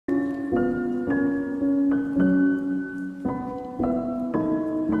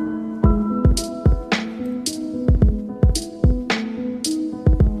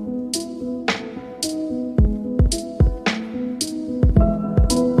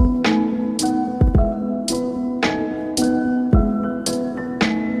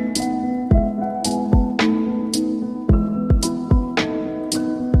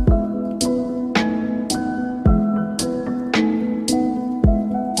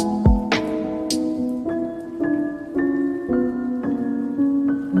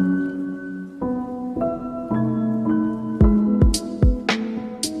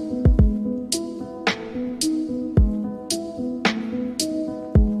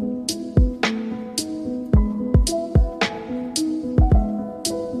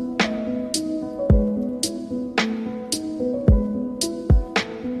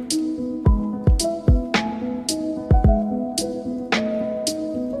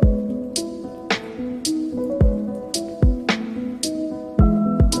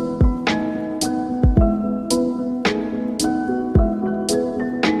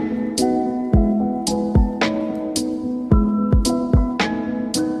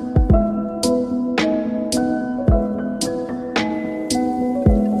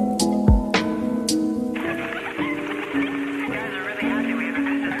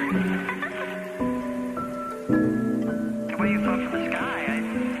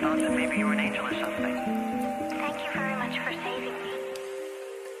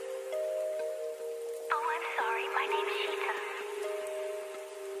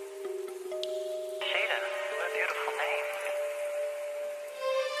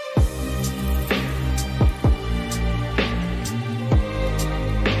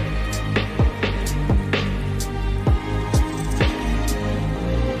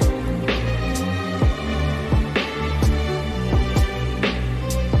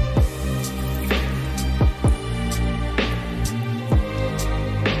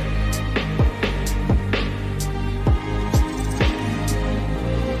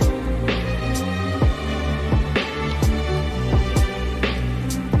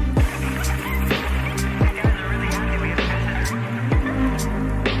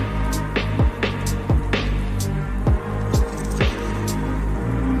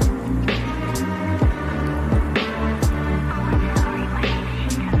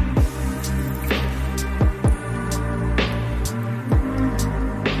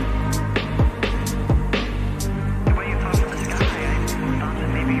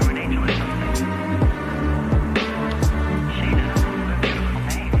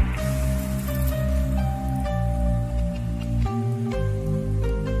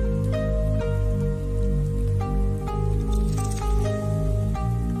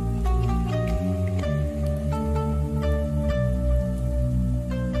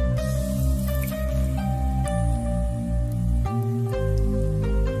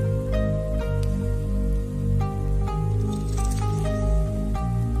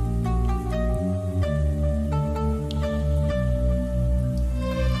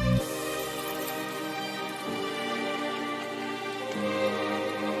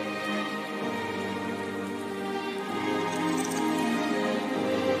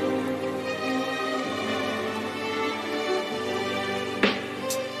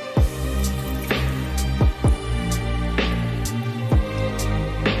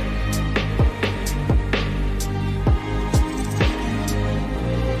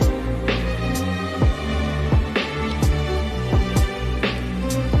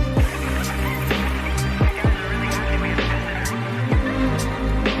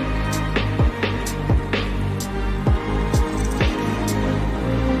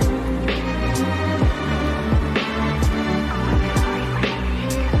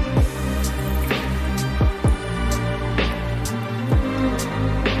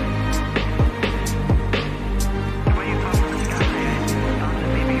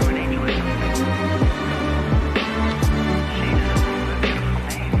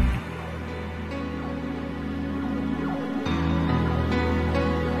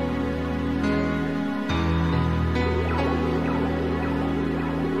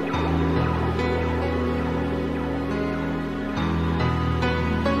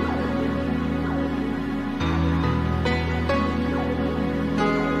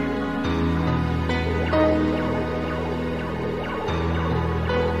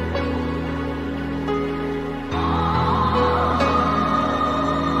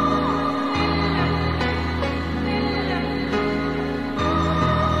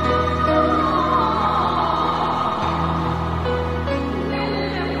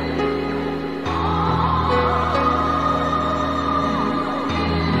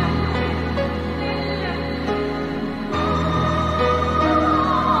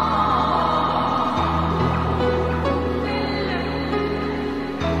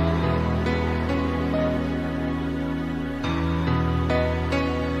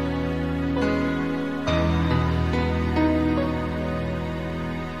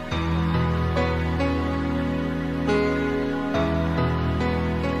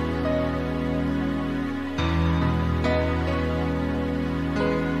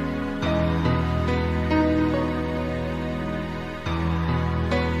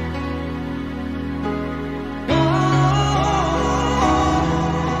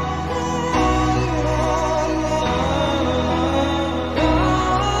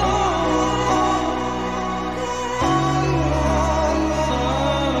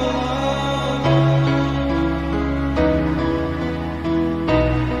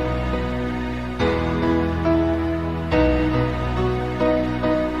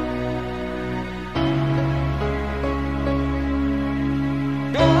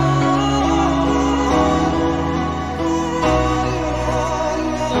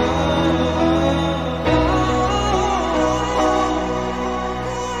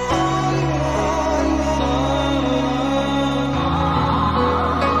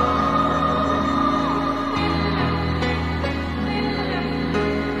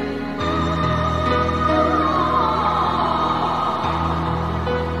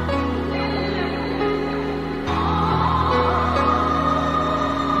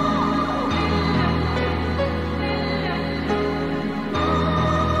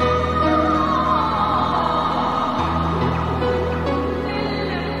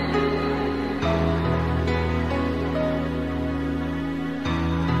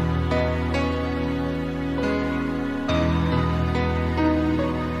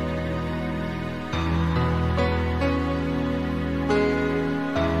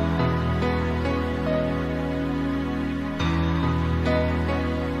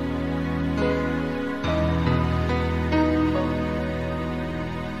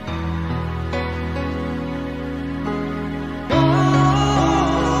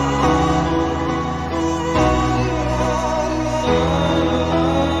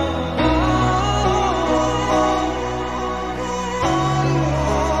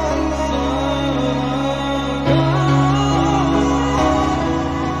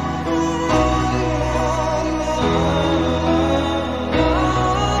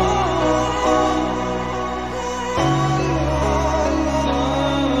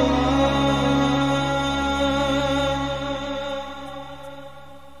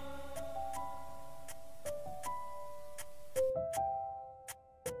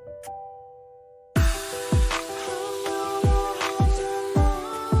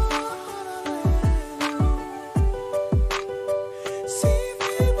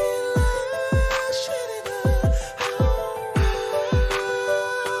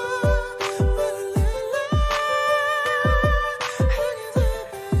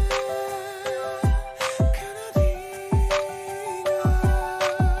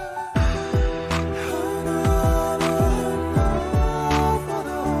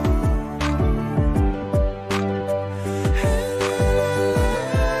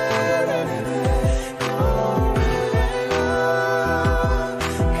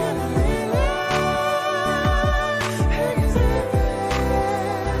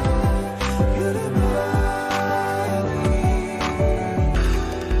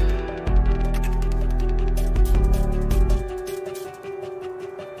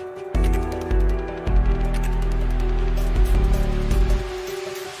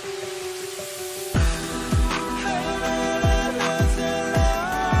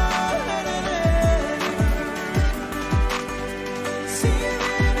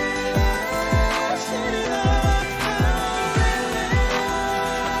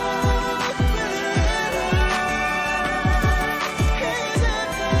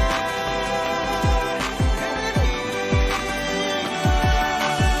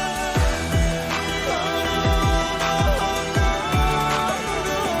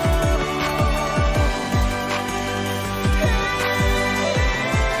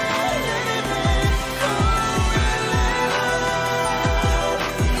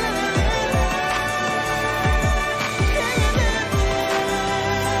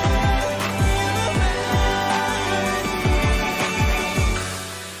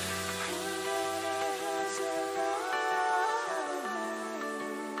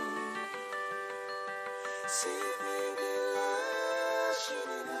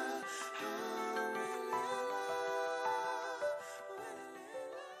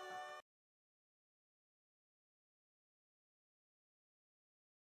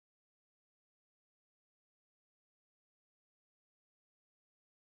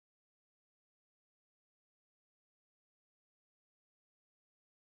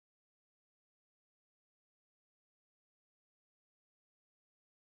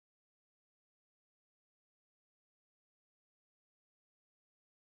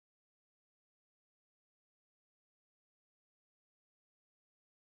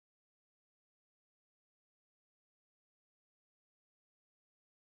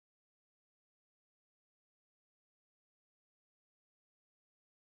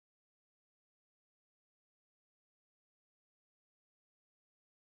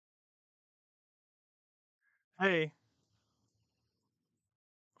Hey,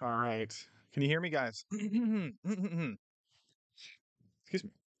 all right. Can you hear me, guys? Excuse me.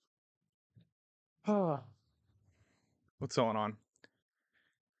 Ah, what's going on?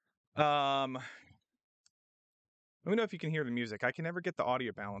 Let me know if you can hear the music. I can never get the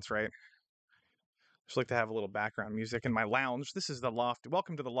audio balance right. Just like to have a little background music in my lounge. This is the Loft.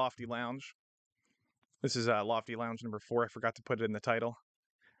 Welcome to the Lofty Lounge. This is Lofty Lounge number 4. I forgot to put it in the title.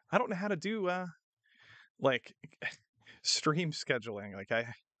 I don't know how to do like stream scheduling.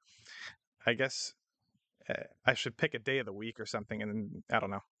 I guess I should pick a day of the week or something, and then I don't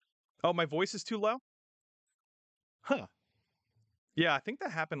know. Oh, my voice is too low? Huh. Yeah, I think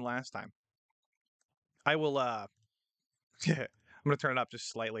that happened last time. I will yeah, I'm gonna turn it up just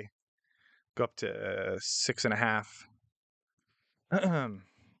slightly. Go up to 6.5.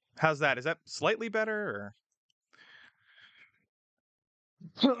 How's that? Is that slightly better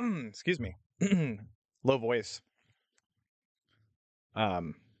or excuse me. Low voice.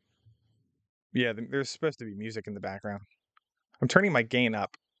 Um yeah, there's supposed to be music in the background. I'm turning my gain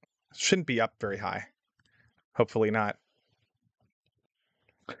up. Shouldn't be up very high. Hopefully not.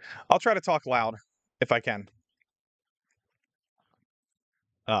 I'll try to talk loud if I can.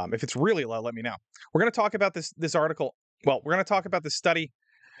 If it's really low, let me know. We're going to talk about this article. Well, we're going to talk about this study.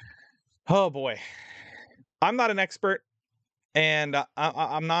 Oh boy, I'm not an expert, and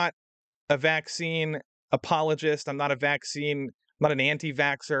I'm not a vaccine apologist. I'm not a vaccine. I'm not an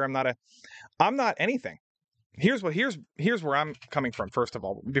anti-vaxxer. I'm not anything. Here's where I'm coming from. First of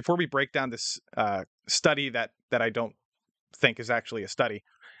all, before we break down this study that I don't think is actually a study,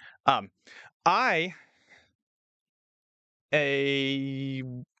 um, I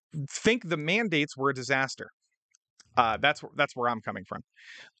think the mandates were a disaster. That's where I'm coming from.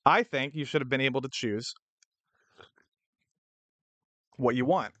 I think you should have been able to choose what you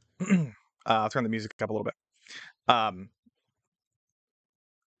want. I'll turn the music up a little bit. Um,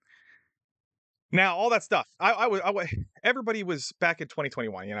 Now, all that stuff, everybody was back in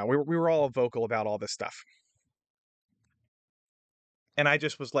 2021. You know, we were all vocal about all this stuff, and I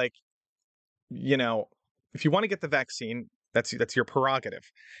just was like, you know, if you want to get the vaccine, that's your prerogative.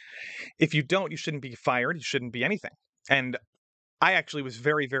 If you don't, you shouldn't be fired. You shouldn't be anything. And I actually was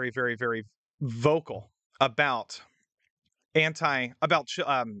very, very, very, very vocal about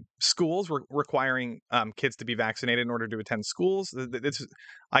schools requiring kids to be vaccinated in order to attend schools.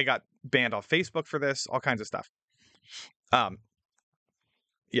 I got banned off Facebook for this, all kinds of stuff. Um,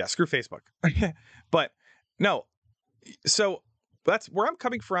 yeah, screw Facebook. But no, so that's where I'm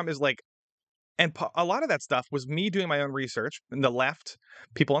coming from is like, and a lot of that stuff was me doing my own research, and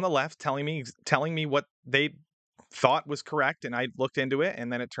people on the left telling me what they thought was correct, and I looked into it,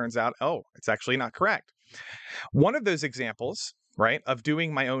 and then it turns out, oh, it's actually not correct. One of those examples, right, of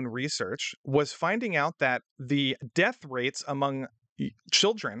doing my own research was finding out that the death rates among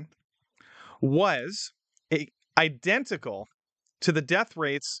children was identical to the death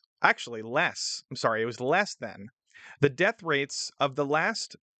rates, actually less. I'm sorry, it was less than the death rates of the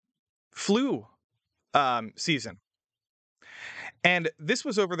last flu season. And this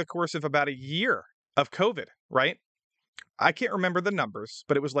was over the course of about a year of COVID, right? I can't remember the numbers,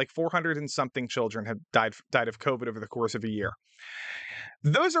 but it was like 400 and something children had died of COVID over the course of a year.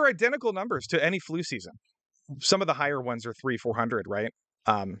 Those are identical numbers to any flu season. Some of the higher ones are 300-400, right?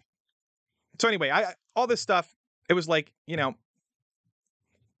 So anyway, all this stuff, it was like,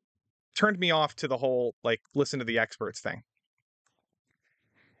 turned me off to the whole like listen to the experts thing.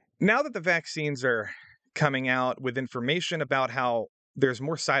 Now that the vaccines are coming out with information about how there's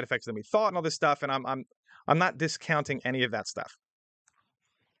more side effects than we thought and all this stuff, and I'm not discounting any of that stuff.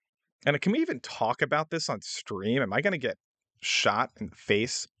 And can we even talk about this on stream? Am I going to get shot in the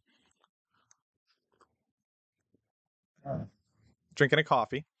face? Drinking a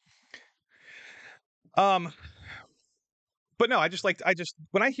coffee. But no, I just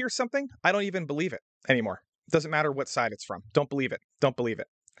when I hear something, I don't even believe it anymore. It doesn't matter what side it's from. Don't believe it. Don't believe it.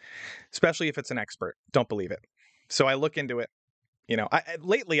 Especially if it's an expert. Don't believe it. So I look into it.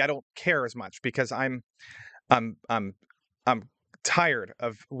 Lately I don't care as much because I'm I'm tired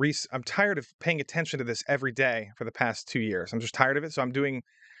of I'm tired of paying attention to this every day for the past 2 years. I'm just tired of it. So I'm doing,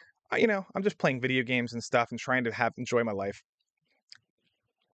 I'm just playing video games and stuff and trying to enjoy my life.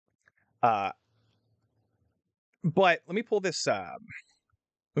 But let me pull this. Let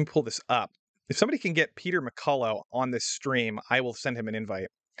me pull this up. If somebody can get Peter McCullough on this stream, I will send him an invite.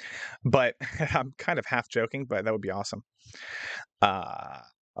 But I'm kind of half joking, but that would be awesome.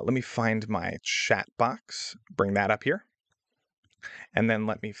 Let me find my chat box. Bring that up here. And then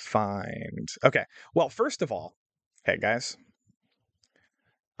let me find... Okay. Well, first of all, hey, guys.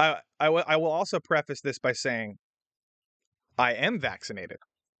 I will also preface this by saying I am vaccinated.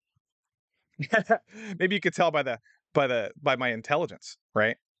 Maybe you could tell by my intelligence,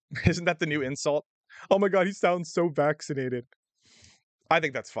 right? Isn't that the new insult? Oh my God, he sounds so vaccinated. I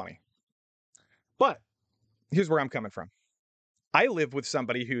think that's funny. But here's where I'm coming from. I live with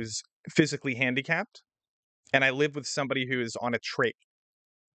somebody who's physically handicapped, and I live with somebody who is on a trach,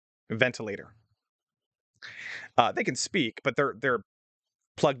 ventilator. They can speak, but they're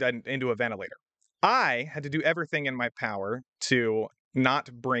plugged into a ventilator. I had to do everything in my power to not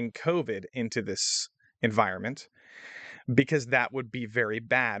bring COVID into this environment because that would be very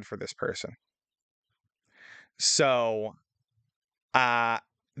bad for this person. So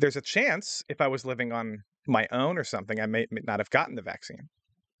there's a chance if I was living on my own or something, I may not have gotten the vaccine.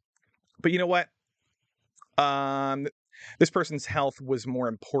 But you know what? This person's health was more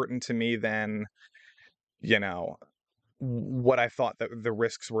important to me than, what I thought that the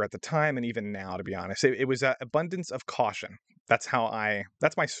risks were at the time, and even now, to be honest. It was an abundance of caution. That's my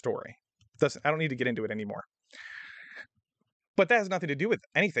story. I don't need to get into it anymore. But that has nothing to do with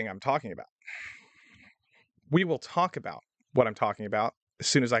anything I'm talking about. We will talk about what I'm talking about as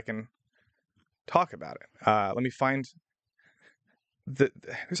soon as I can talk about it. Let me find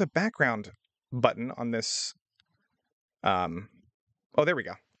there's a background button on this. Oh, there we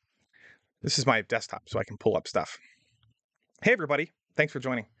go. This is my desktop, so I can pull up stuff. Hey, everybody. Thanks for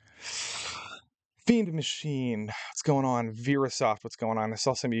joining. Fiend Machine. What's going on? Verasoft. What's going on? I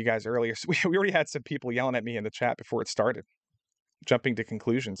saw some of you guys earlier. So we already had some people yelling at me in the chat before it started, jumping to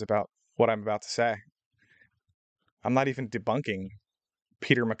conclusions about what I'm about to say. I'm not even debunking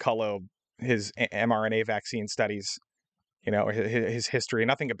Peter McCullough, his mRNA vaccine studies, or his history.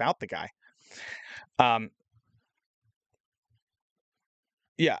 Nothing about the guy.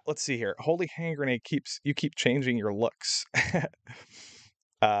 Yeah, let's see here. Holy hand grenade you keep changing your looks.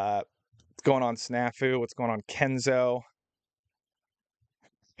 What's going on, Snafu? What's going on, Kenzo?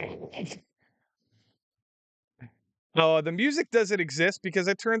 Oh, the music doesn't exist because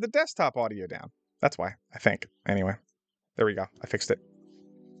I turned the desktop audio down. That's why, I think. Anyway, there we go. I fixed it.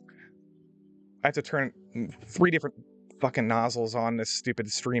 I have to turn 3 different fucking nozzles on this stupid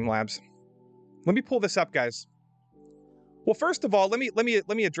Streamlabs. Let me pull this up, guys. Well, first of all, let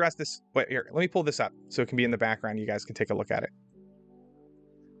me address this. Wait, here. Let me pull this up so it can be in the background. You guys can take a look at it.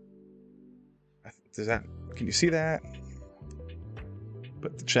 Can you see that?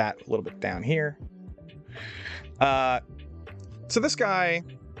 Put the chat a little bit down here. So this guy.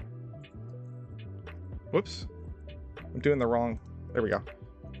 Whoops. I'm doing the wrong. There we go.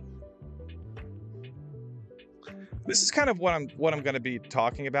 This is kind of what I'm going to be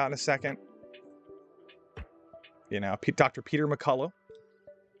talking about in a second. Dr. Peter McCullough.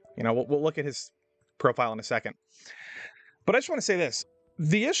 We'll look at his profile in a second. But I just want to say this.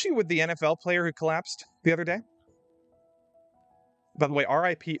 The issue with the NFL player who collapsed the other day, by the way,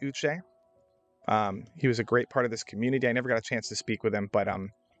 R.I.P. Uche. He was a great part of this community. I never got a chance to speak with him, but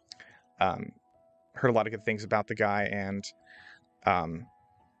heard a lot of good things about the guy. And,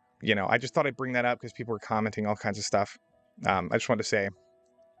 I just thought I'd bring that up because people were commenting all kinds of stuff. I just wanted to say,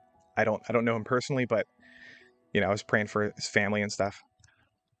 I don't know him personally, but I was praying for his family and stuff.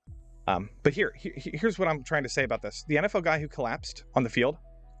 But here's what I'm trying to say about this. The NFL guy who collapsed on the field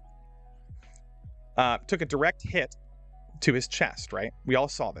took a direct hit to his chest, right? We all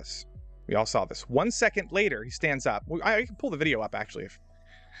saw this. 1 second later, he stands up. I can pull the video up, actually.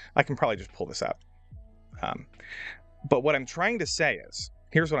 I can probably just pull this up. But what I'm trying to say is,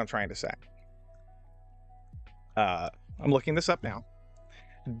 here's what I'm trying to say. I'm looking this up now.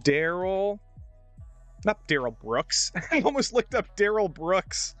 Not Daryl Brooks. I almost looked up Daryl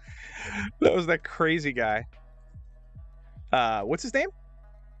Brooks. That was that crazy guy. What's his name?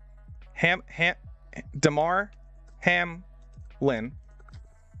 Damar Hamlin.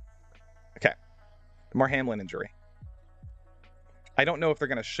 Okay. Damar Hamlin injury. I don't know if they're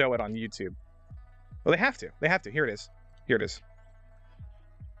going to show it on YouTube. Well, they have to. They have to. Here it is. Here it is.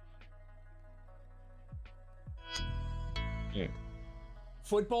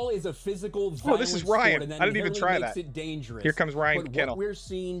 Football is a physical, violent this is Ryan. sport, and that I didn't even try makes that. it dangerous. Here comes Ryan But McKinnell. what we're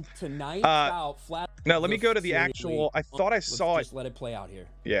seeing tonight, flat. No, let me go to the actual. I thought I saw Just let it play out here.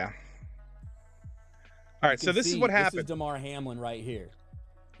 Yeah. All right, so this is what happened. This is Damar Hamlin right here.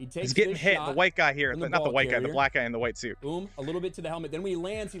 He's getting hit. The white guy here, not the white guy, the black guy in the white suit. Boom, a little bit to the helmet. Then when he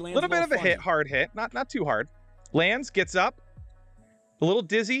lands a little bit of a hit, hard hit, not too hard. Lands, gets up, a little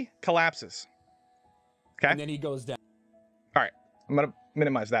dizzy, collapses. Okay. And then he goes down. All right, I'm gonna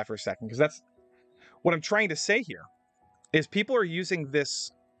minimize that for a second because that's what I'm trying to say here. Is people are using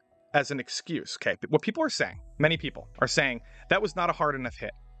this as an excuse. Okay, what people are saying, many people are saying that was not a hard enough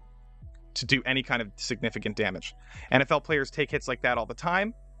hit to do any kind of significant damage. NFL players take hits like that all the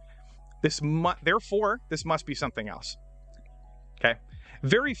time. Therefore, this must be something else. Okay?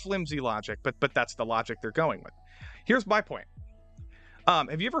 Very flimsy logic, but that's the logic they're going with. Here's my point.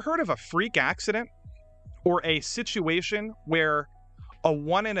 Have you ever heard of a freak accident or a situation where a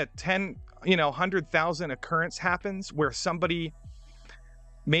 1 in a 10, 100,000 occurrence happens where somebody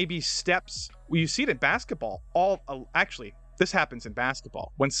maybe steps? Well, you see it in basketball. Actually, this happens in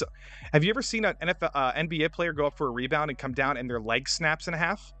basketball. Have you ever seen an NBA player go up for a rebound and come down and their leg snaps in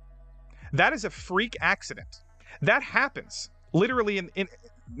half? That is a freak accident. That happens literally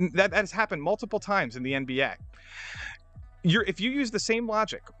that has happened multiple times in the NBA. If you use the same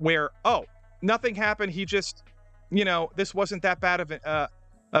logic where, oh, nothing happened, he just, this wasn't that bad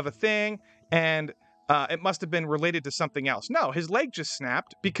of a thing, and it must have been related to something else. No, his leg just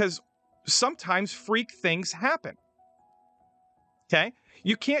snapped because sometimes freak things happen. Okay?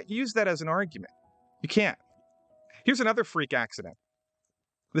 You can't use that as an argument. You can't. Here's another freak accident.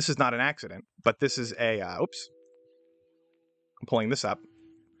 This is not an accident, but this is oops. I'm pulling this up.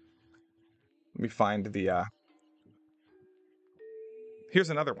 Let me find the, here's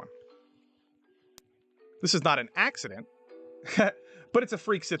another one. This is not an accident, but it's a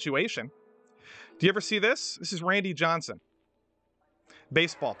freak situation. Do you ever see this? This is Randy Johnson.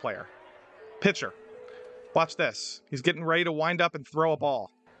 Baseball player. Pitcher. Watch this. He's getting ready to wind up and throw a ball.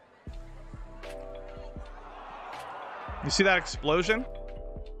 You see that explosion?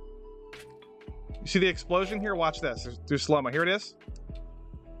 You see the explosion here? Watch this. Do slow-mo. Here it is.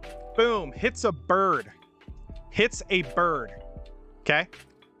 Boom. Hits a bird. Hits a bird. Okay?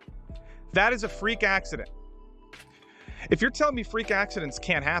 That is a freak accident. If you're telling me freak accidents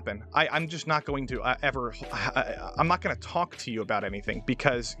can't happen, I'm just not going to I'm not going to talk to you about anything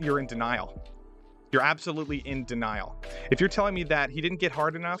because you're in denial. You're absolutely in denial. If you're telling me that he didn't get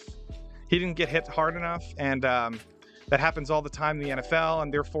hard enough, he didn't get hit hard enough, and that happens all the time in the NFL,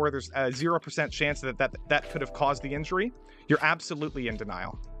 and therefore there's a 0% chance that could have caused the injury, you're absolutely in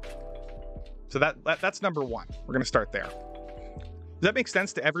denial. So that's number one. We're going to start there. Does that make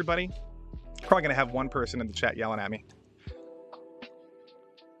sense to everybody? Probably going to have one person in the chat yelling at me.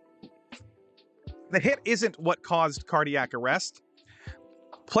 The hit isn't what caused cardiac arrest.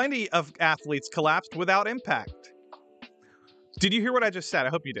 Plenty of athletes collapsed without impact. Did you hear what I just said? I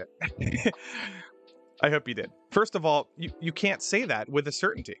hope you did. I hope you did. First of all, you can't say that with a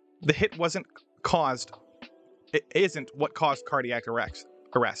certainty. The hit it isn't what caused cardiac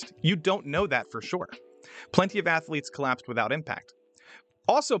arrest. You don't know that for sure. Plenty of athletes collapsed without impact.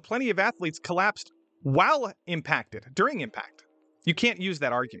 Also, plenty of athletes collapsed while impacted, during impact. You can't use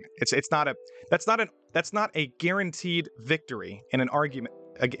that argument. That's not a guaranteed victory in an argument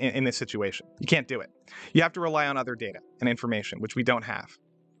in this situation. You can't do it. You have to rely on other data and information, which we don't have.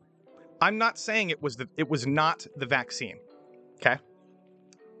 I'm not saying it was not the vaccine. Okay?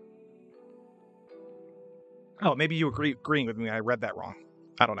 Oh, maybe you agreeing with me. I read that wrong.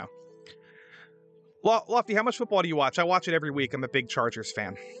 I don't know. Lofty, how much football do you watch? I watch it every week. I'm a big Chargers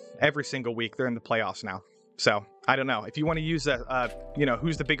fan. Every single week. They're in the playoffs now. So, I don't know. If you want to use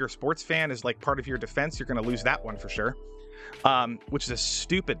who's the bigger sports fan as like part of your defense, you're going to lose that one for sure. Which is a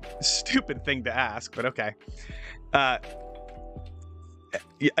stupid thing to ask, but okay.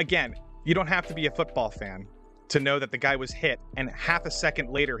 Again, you don't have to be a football fan to know that the guy was hit and half a second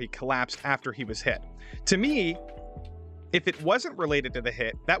later he collapsed after he was hit. To me, if it wasn't related to the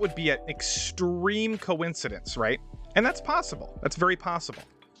hit, that would be an extreme coincidence, right? And that's possible. That's very possible,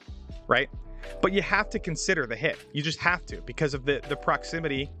 right? But you have to consider the hit. You just have to, because of the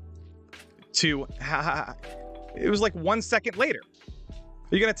proximity to... It was like 1 second later.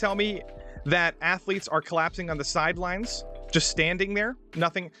 Are you going to tell me that athletes are collapsing on the sidelines just standing there,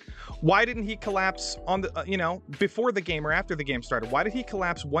 nothing. Why didn't he collapse on the, before the game or after the game started? Why did he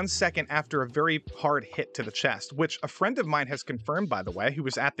collapse 1 second after a very hard hit to the chest, which a friend of mine has confirmed, by the way, who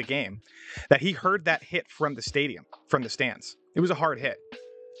was at the game, that he heard that hit from the stadium, from the stands. It was a hard hit.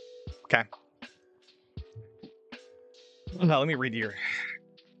 Okay. Now, let me read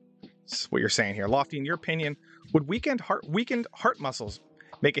what you're saying here. Lofty, in your opinion, would weakened heart muscles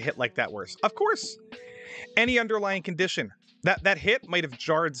make a hit like that worse? Of course. Any underlying condition. That hit might have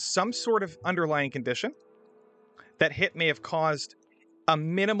jarred some sort of underlying condition. That hit may have caused a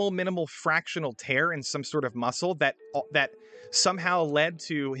minimal fractional tear in some sort of muscle that somehow led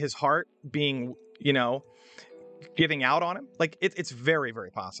to his heart being, giving out on him. Like it's very, very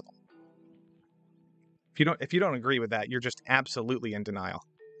possible. If you don't agree with that, you're just absolutely in denial.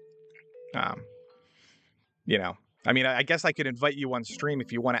 I mean, I guess I could invite you on stream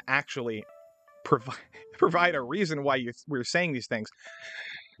if you want to actually provide a reason why we're saying these things.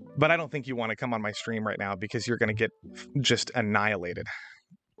 But I don't think you want to come on my stream right now because you're going to get just annihilated.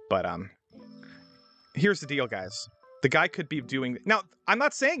 But here's the deal, guys. The guy could be doing... Now, I'm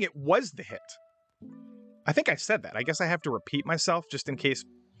not saying it was the hit. I think I said that. I guess I have to repeat myself just in case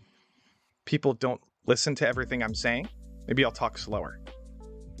people don't listen to everything I'm saying. Maybe I'll talk slower.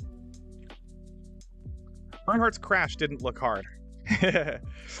 Earnhardt's crash didn't look hard.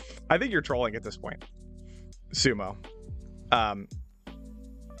 I think you're trolling at this point, Sumo. I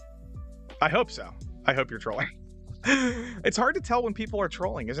hope so. I hope you're trolling. It's hard to tell when people are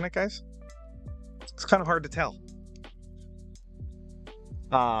trolling, isn't it, guys? It's kind of hard to tell.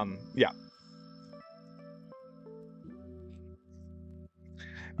 Yeah.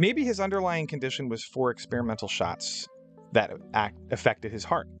 Maybe his underlying condition was 4 experimental shots that affected his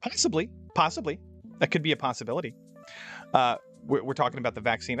heart. Possibly. That could be a possibility. We're talking about the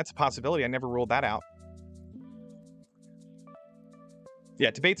vaccine. That's a possibility. I never ruled that out. Yeah,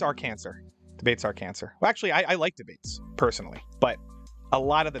 debates are cancer. Well, actually, I like debates, personally. But a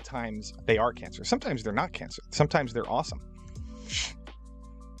lot of the times, they are cancer. Sometimes they're not cancer. Sometimes they're awesome.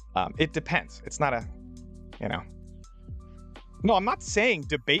 It depends. It's not a, No, I'm not saying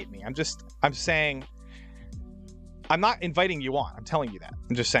debate me. I'm saying... I'm not inviting you on. I'm telling you that.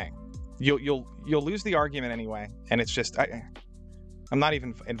 I'm just saying. You'll lose the argument anyway, and it's just... I'm not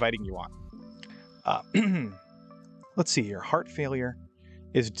even inviting you on. Let's see here. Heart failure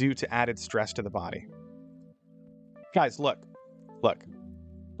is due to added stress to the body. Guys, look.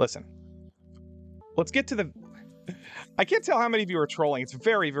 Listen. Let's get to the... I can't tell how many of you are trolling. It's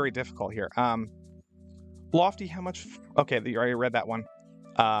very, very difficult here. Lofty, how much... Okay, you already read that one.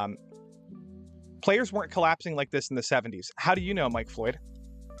 Players weren't collapsing like this in the 70s. How do you know, Mike Floyd?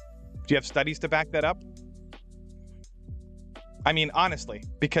 Do you have studies to back that up? I mean, honestly,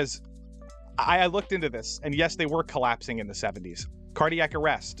 because I looked into this, and yes, they were collapsing in the 70s. Cardiac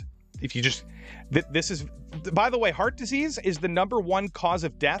arrest. If you just... This is... By the way, heart disease is the #1 cause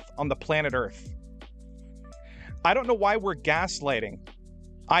of death on the planet Earth. I don't know why we're gaslighting.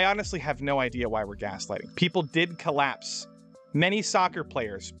 I honestly have no idea why we're gaslighting. People did collapse. Many soccer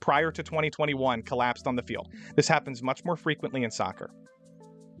players prior to 2021 collapsed on the field. This happens much more frequently in soccer.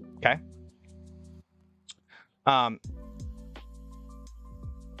 Okay? I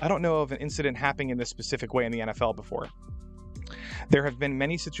don't know of an incident happening in this specific way in the NFL before. There have been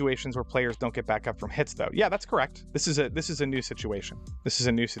many situations where players don't get back up from hits, though. Yeah, that's correct. This is a new situation.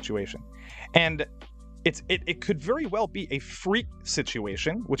 And it could very well be a freak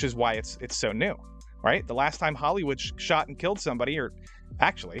situation, which is why it's so new, right? The last time Hollywood shot and killed somebody, or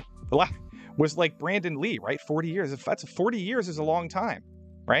actually, was like Brandon Lee, right? 40 years. If that's 40 years is a long time,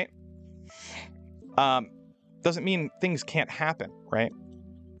 right? Doesn't mean things can't happen, right?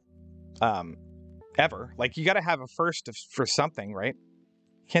 Ever. Like, you got to have a first for something, right?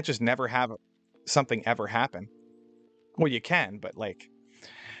 You can't just never have something ever happen. Well, you can, but like...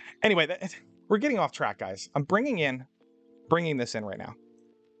 Anyway, we're getting off track, guys. I'm bringing this in right now.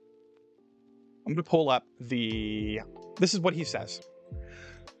 I'm going to pull up this is what he says.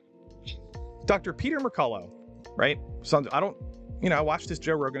 Dr. Peter McCullough, right? So I watched his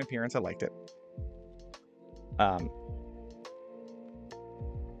Joe Rogan appearance. I liked it.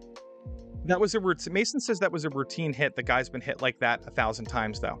 Mason says that was a routine hit. The guy's been hit like that 1,000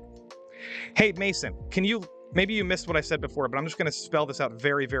 times, though. Hey, Mason, maybe you missed what I said before, but I'm just going to spell this out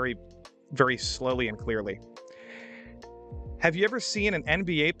very, very, very slowly and clearly. Have you ever seen an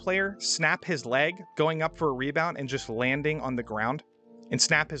NBA player snap his leg going up for a rebound and just landing on the ground and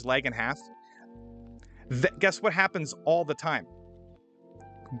snap his leg in half? Guess what happens all the time?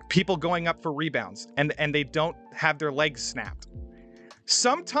 People going up for rebounds and they don't have their legs snapped.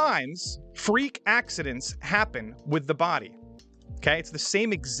 Sometimes freak accidents happen with the body. Okay, it's the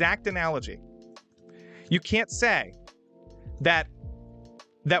same exact analogy. You can't say that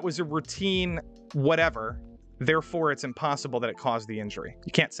that was a routine whatever, therefore it's impossible that it caused the injury.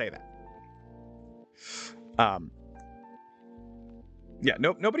 You can't say that. Yeah,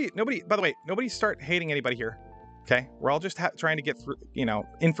 nobody. By the way, nobody start hating anybody here. Okay, we're all just trying to get through,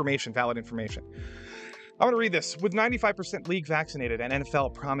 information, valid information. I'm going to read this. With 95% league vaccinated and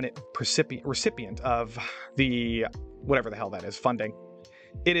NFL prominent recipient of the whatever the hell that is funding,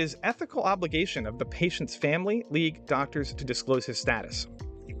 it is ethical obligation of the patient's family, league, doctors to disclose his status.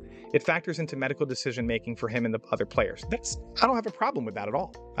 It factors into medical decision making for him and the other players. I don't have a problem with that at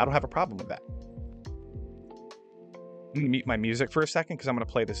all. I don't have a problem with that. I'm going to mute my music for a second because I'm going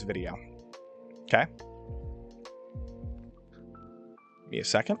to play this video. Okay? Give me a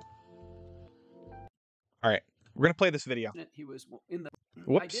second. All right. We're going to play this video. He was in the.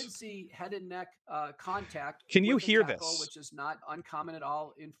 Whoops. I did see head and neck contact. Can you with the hear tackle, this? which is not uncommon at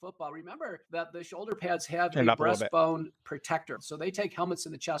all in football. Remember that the shoulder pads have Turn it a up a little bit. breastbone protector, so they take helmets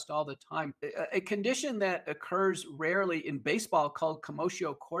in the chest all the time. A condition that occurs rarely in baseball called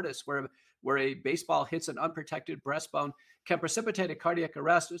commotio cordis, where a baseball hits an unprotected breastbone, can precipitate a cardiac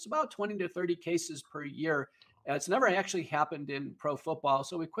arrest. It's about 20 to 30 cases per year. It's never actually happened in pro football,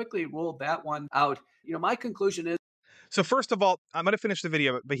 so we quickly ruled that one out. My conclusion is. So first of all, I'm going to finish the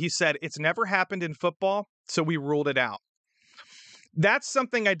video, but he said it's never happened in football, so we ruled it out. That's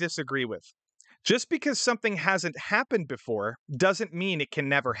something I disagree with. Just because something hasn't happened before doesn't mean it can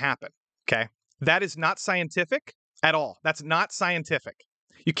never happen, okay? That is not scientific at all. That's not scientific.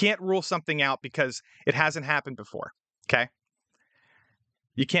 You can't rule something out because it hasn't happened before, okay?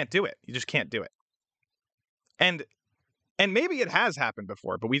 You can't do it. You just can't do it. And maybe it has happened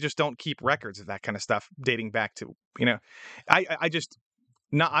before, but we just don't keep records of that kind of stuff dating back to, I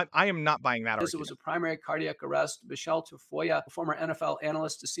am not buying that argument. It was a primary cardiac arrest. Michelle Tafoya, a former NFL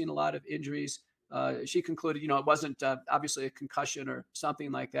analyst, has seen a lot of injuries. She concluded, it wasn't obviously a concussion or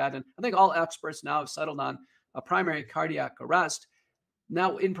something like that. And I think all experts now have settled on a primary cardiac arrest.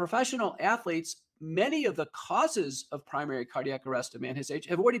 Now, in professional athletes, many of the causes of primary cardiac arrest at man his age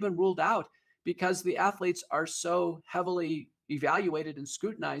have already been ruled out because the athletes are so heavily evaluated and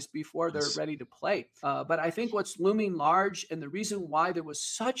scrutinized before they're ready to play. But I think what's looming large, and the reason why there was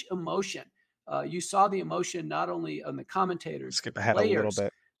such emotion, you saw the emotion not only on the commentators, skip ahead players, a little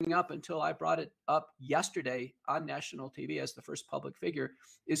bit, up until I brought it up yesterday on national TV as the first public figure,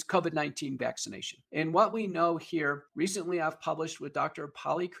 is COVID-19 vaccination. And what we know here, recently I've published with Dr.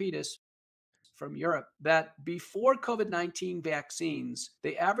 Polycretis from Europe, that before COVID-19 vaccines,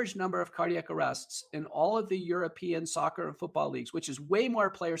 the average number of cardiac arrests in all of the European soccer and football leagues, which is way more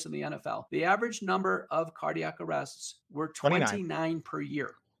players than the NFL, the average number of cardiac arrests were 29 per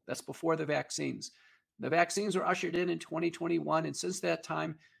year. That's before the vaccines. The vaccines were ushered in 2021. And since that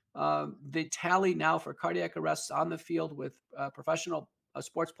time, the tally now for cardiac arrests on the field with professional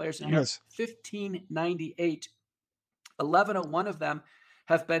sports players in Europe, 1,598. 1,101 of them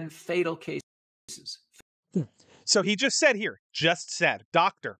have been fatal cases. So he just said,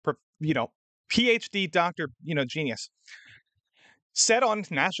 doctor, PhD doctor, genius, said on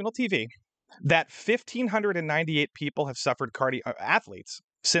national TV that 1,598 people have suffered athletes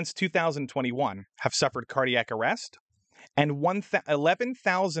since 2021 have suffered cardiac arrest, and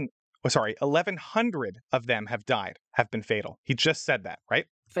 1,100 of them have died, have been fatal. He just said that, right?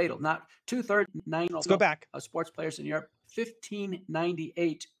 Fatal, not 2/3. Let's go back. Sports players in Europe,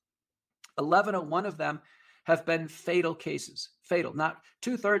 1,598. 1,101 of them have been fatal cases. Fatal, not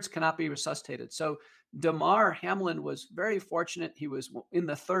 2/3 cannot be resuscitated. So Damar Hamlin was very fortunate. He was in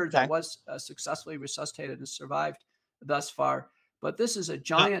the third that was successfully resuscitated and survived thus far. But this is a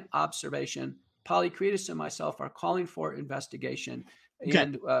giant observation. Polycretis and myself are calling for investigation.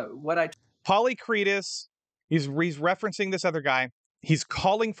 And Polycretis, he's referencing this other guy. He's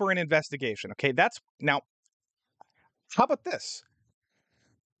calling for an investigation. Okay, now, how about this?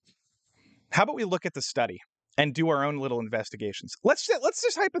 How about we look at the study and do our own little investigations? Let's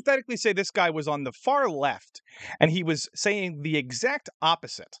just hypothetically say this guy was on the far left and he was saying the exact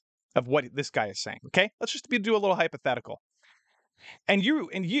opposite of what this guy is saying. Okay, let's just do a little hypothetical. And you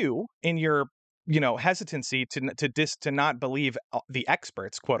in your hesitancy to not believe the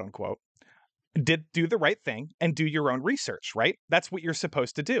experts, quote unquote, did do the right thing and do your own research, right? That's what you're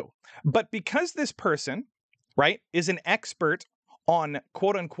supposed to do. But because this person, right, is an expert on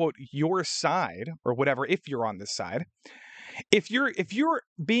quote unquote your side or whatever, if you're on this side, if you're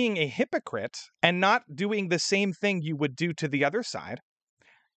being a hypocrite and not doing the same thing you would do to the other side,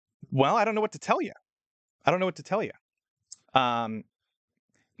 well, I don't know what to tell you.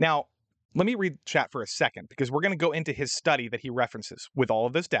 Now, let me read chat for a second, because we're going to go into his study that he references with all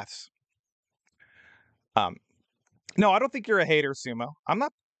of those deaths. No, I don't think you're a hater, Sumo. I'm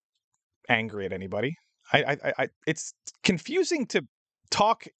not angry at anybody. It's confusing to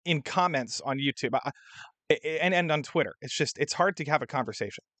talk in comments on YouTube and on Twitter. It's hard to have a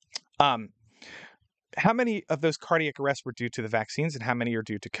conversation. How many of those cardiac arrests were due to the vaccines, and how many are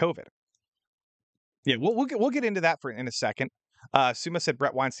due to COVID? Yeah, we'll get into that in a second. Suma said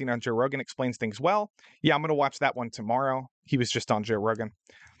Brett Weinstein on Joe Rogan explains things well. Yeah, I'm going to watch that one tomorrow. He was just on Joe Rogan.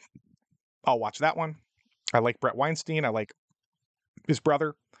 I'll watch that one. I like Brett Weinstein. I like his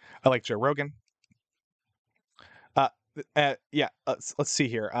brother. I like Joe Rogan. Yeah, let's see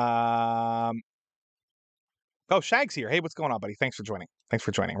here. Oh, Shag's here. Hey, what's going on, buddy? Thanks for joining.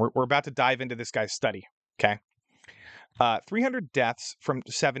 We're about to dive into this guy's study. Okay. 300 deaths from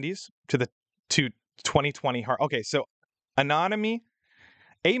the 70s to 2020 heart. Okay, so Anonymy,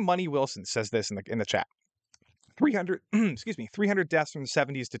 A Money Wilson says this in the chat. 300 300 deaths from the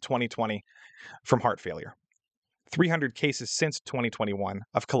 70s to 2020 from heart failure. 300 cases since 2021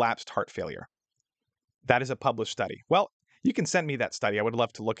 of collapsed heart failure. That is a published study. Well, you can send me that study. I would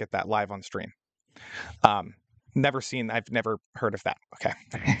love to look at that live on stream. I've never heard of that. Okay.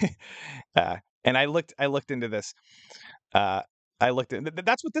 And I looked into this. That's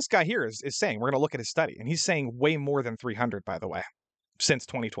what this guy here is saying. We're going to look at his study, and he's saying way more than 300, by the way, since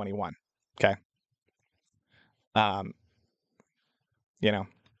 2021. Okay.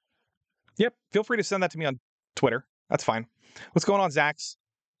 Yep. Feel free to send that to me on Twitter. That's fine. What's going on, Zach's?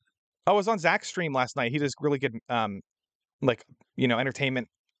 I was on Zach's stream last night. He does really good, entertainment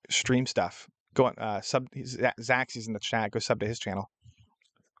stream stuff. Go on, Zach's is in the chat. Go sub to his channel.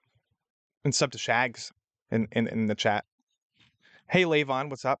 And sub to Shags in the chat. Hey, Lavon,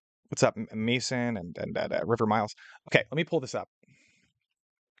 what's up? What's up, Mason and River Miles? Okay, let me pull this up.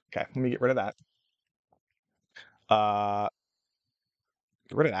 Okay, let me get rid of that.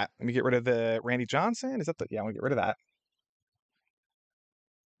 Get rid of that. Let me get rid of the Randy Johnson. Yeah, I'm gonna get rid of that.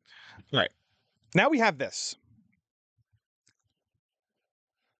 All right. Now we have this.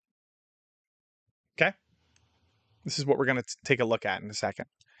 Okay. This is what we're gonna take a look at in a second.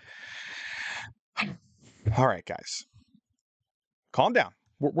 All right, guys. Calm down.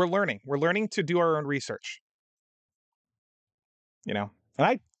 We're learning. We're learning to do our own research. And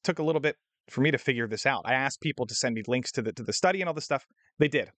I took a little bit for me to figure this out. I asked people to send me links to the study and all this stuff. They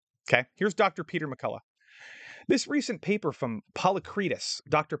did. Okay. Here's Dr. Peter McCullough. This recent paper from Polycretis,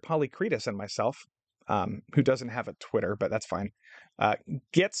 Dr. Polycretis and myself, who doesn't have a Twitter, but that's fine,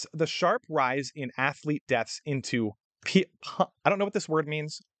 gets the sharp rise in athlete deaths into I don't know what this word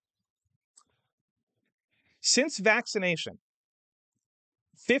means. Since vaccination,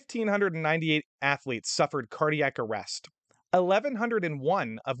 1,598 athletes suffered cardiac arrest,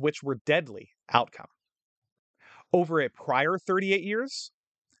 1,101 of which were deadly outcome. Over a prior 38 years,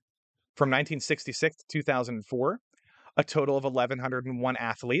 from 1966 to 2004, a total of 1,101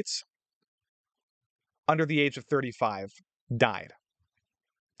 athletes under the age of 35 died.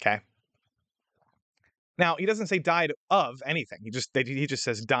 Okay. Now, he doesn't say died of anything. He just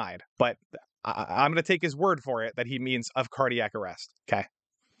says died. But I'm going to take his word for it that he means of cardiac arrest. Okay.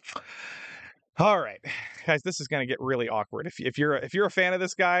 All right, guys, this is going to get really awkward. If you're a fan of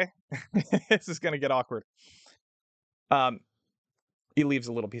this guy, this is going to get awkward. He leaves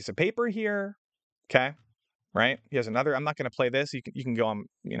a little piece of paper here. Okay. Right. He has another. I'm not going to play this. You can go on.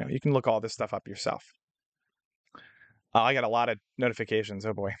 You can look all this stuff up yourself. I got a lot of notifications.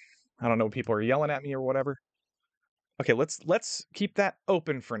 Oh boy. I don't know if people are yelling at me or whatever. Okay, let's keep that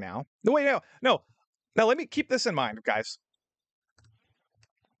open for now. No, wait, no. Now let me keep this in mind, guys.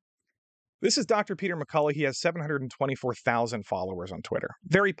 This is Dr. Peter McCullough. He has 724,000 followers on Twitter.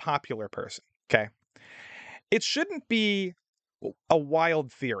 Very popular person, okay? It shouldn't be a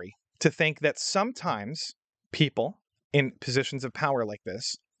wild theory to think that sometimes people in positions of power like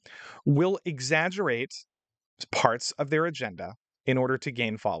this will exaggerate parts of their agenda in order to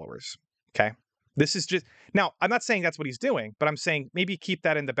gain followers, okay? This is just, now, I'm not saying that's what he's doing, but I'm saying maybe keep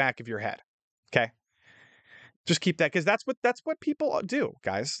that in the back of your head, okay? Just keep that, because that's what people do,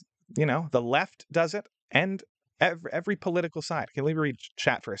 guys. The left does it, and every political side. Okay, let me read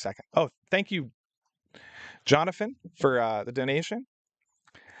chat for a second. Oh, thank you, Jonathan, for the donation.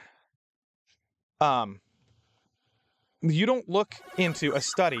 You don't look into a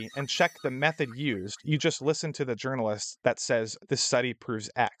study and check the method used. You just listen to the journalist that says this study proves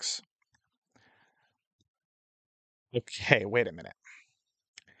X. Okay, wait a minute.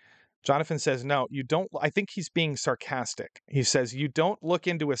 Jonathan says, no, you don't. I think he's being sarcastic. He says, you don't look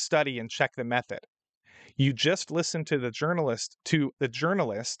into a study and check the method. You just listen to the journalist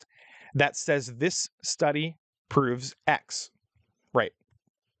that says this study proves X. Right.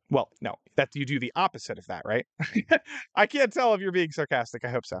 Well, no, that you do the opposite of that, right? I can't tell if you're being sarcastic. I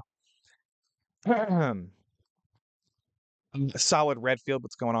hope so. Solid Redfield,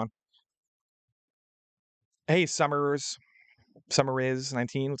 what's going on? Hey, Summer is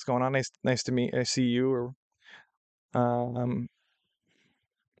 19. What's going on? Nice to meet. I see you. Or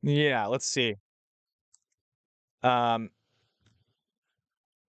yeah. Let's see. Um,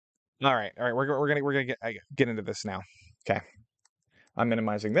 all right. We're gonna get into this now. Okay. I'm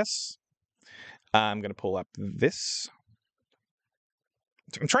minimizing this. I'm gonna pull up this.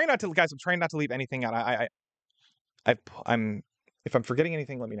 I'm trying not to, guys. I'm trying not to leave anything out. I'm. If I'm forgetting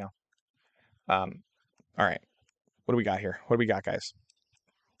anything, let me know. All right. What do we got here? What do we got, guys?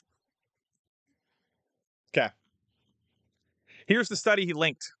 Okay. Here's the study he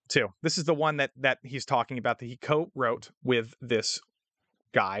linked to. This is the one that he's talking about that he co-wrote with this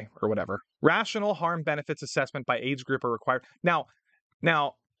guy or whatever. Rational harm benefits assessment by age group are required. Now,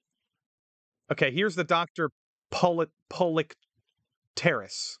 okay, here's the Dr. Policteris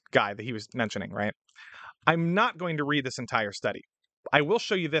guy that he was mentioning, right? I'm not going to read this entire study. I will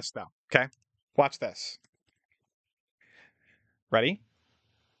show you this though, okay? Watch this. Ready?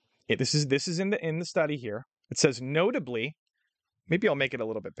 This is in the study here. It says notably, maybe I'll make it a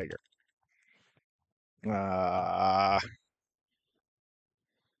little bit bigger.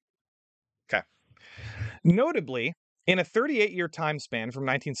 Okay. Notably, in a 38-year time span from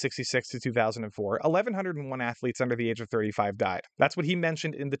 1966 to 2004, 1,101 athletes under the age of 35 died. That's what he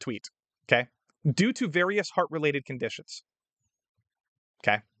mentioned in the tweet, okay? Due to various heart-related conditions,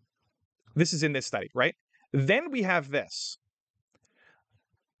 okay? This is in this study, right? Then we have this,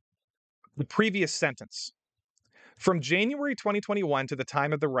 the previous sentence. From January 2021 to the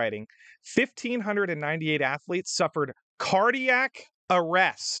time of the writing, 1,598 athletes suffered cardiac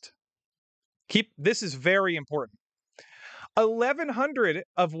arrest. This is very important. 1,100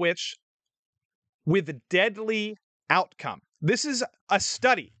 of which with deadly outcome. This is a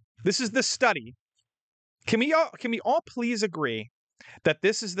study. This is the study. Can we all please agree that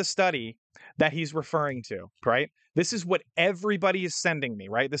this is the study that he's referring to, right? This is what everybody is sending me,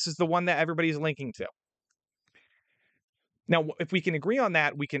 right? This is the one that everybody's linking to. Now, if we can agree on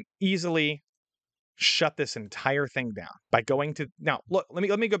that, we can easily shut this entire thing down by going to now. Look,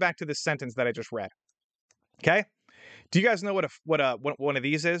 let me go back to this sentence that I just read. Okay. Do you guys know what one of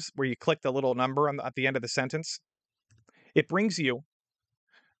these is? Where you click the little number at the end of the sentence, it brings you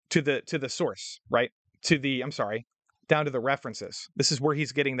to the source, right? Down to the references. This is where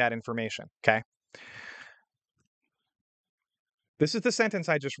he's getting that information. Okay. This is the sentence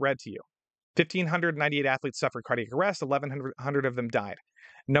I just read to you. 1,598 athletes suffered cardiac arrest. 1,100 of them died.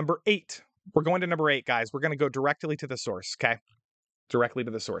 Number 8. We're going to number 8, guys. We're going to go directly to the source. Okay. Directly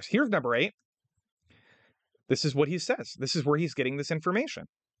to the source. Here's number 8. This is what he says. This is where he's getting this information.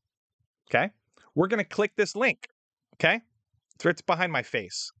 Okay. We're going to click this link. Okay. It's behind my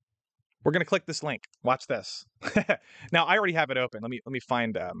face. We're going to click this link. Watch this. Now, I already have it open. Let me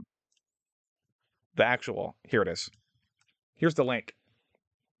find the actual. Here it is. Here's the link.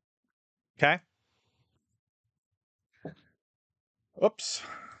 Okay. Oops.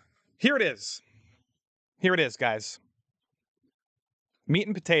 Here it is. Here it is, guys. Meat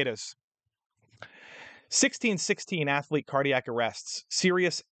and potatoes. 1616 athlete cardiac arrests.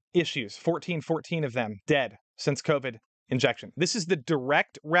 Serious issues. 1414 of them dead since COVID injection. This is the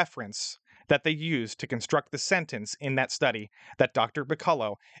direct reference that they used to construct the sentence in that study that Dr.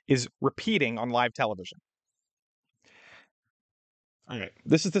 McCullough is repeating on live television. All right.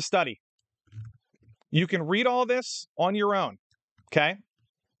 This is the study. You can read all this on your own. Okay.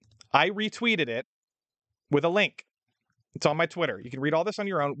 I retweeted it with a link. It's on my Twitter. You can read all this on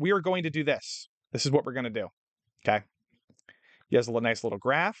your own. We are going to do this. This is what we're going to do. Okay. He has a nice little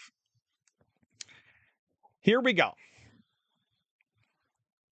graph. Here we go.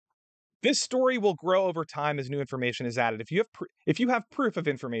 This story will grow over time as new information is added. If you have proof of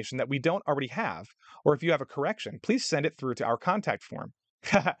information that we don't already have, or if you have a correction, please send it through to our contact form.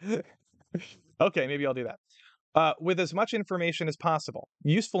 Okay, maybe I'll do that. With as much information as possible.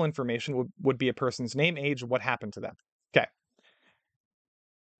 Useful information would be a person's name, age, what happened to them. Okay.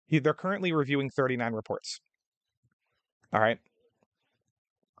 They're currently reviewing 39 reports. All right.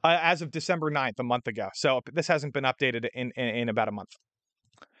 As of December 9th, a month ago. So this hasn't been updated in about a month.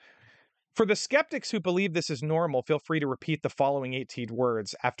 For the skeptics who believe this is normal, feel free to repeat the following 18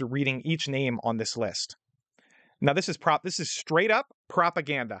 words after reading each name on this list. Now, this is straight up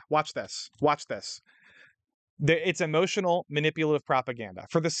propaganda. Watch this. Watch this. It's emotional, manipulative propaganda.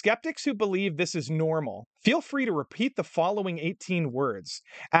 For the skeptics who believe this is normal, feel free to repeat the following 18 words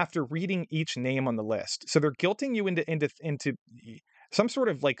after reading each name on the list. So they're guilting you into some sort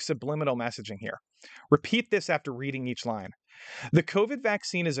of like subliminal messaging here. Repeat this after reading each line. The COVID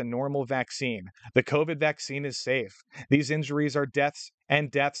vaccine is a normal vaccine. The COVID vaccine is safe. These injuries are deaths,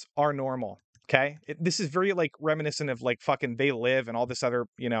 and deaths are normal. Okay, this is very like reminiscent of like fucking They Live and all this other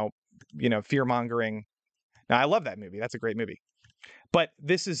fear mongering. Now, I love that movie. That's a great movie. But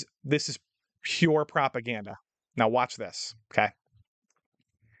this is pure propaganda. Now watch this, okay?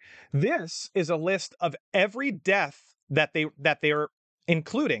 This is a list of every death that they are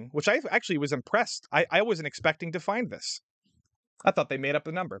including, which I actually was impressed. I wasn't expecting to find this. I thought they made up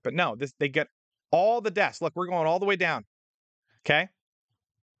the number, but no, they get all the deaths. Look, we're going all the way down. Okay?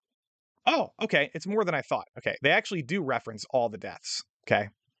 Oh, okay. It's more than I thought. Okay. They actually do reference all the deaths. Okay.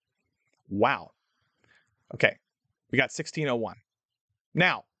 Wow. Okay. We got 1601.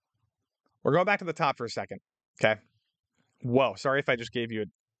 Now, we're going back to the top for a second. Okay. Whoa. Sorry if I just gave you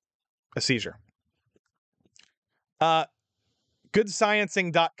a seizure.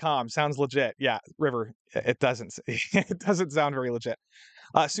 Goodsciencing.com sounds legit. Yeah, River, it doesn't. It doesn't sound very legit.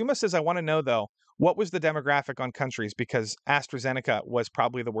 Suma says, I want to know, though, what was the demographic on countries? Because AstraZeneca was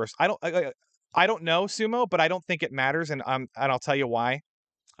probably the worst. I don't know, Sumo, but I don't think it matters. And I'll tell you why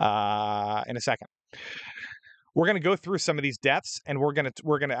in a second. We're going to go through some of these deaths, and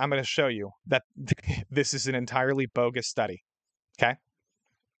I'm going to show you that this is an entirely bogus study. Okay.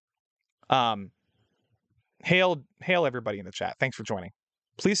 Hail everybody in the chat. Thanks for joining.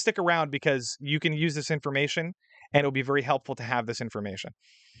 Please stick around because you can use this information, and it'll be very helpful to have this information.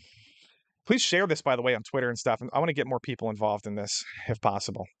 Please share this, by the way, on Twitter and stuff. I want to get more people involved in this if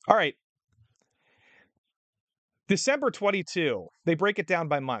possible. All right. December 22, they break it down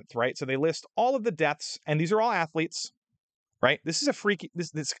by month, right? So they list all of the deaths, and these are all athletes, right? This is a freaky,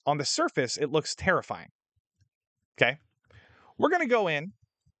 this on the surface, it looks terrifying. Okay. We're going to go in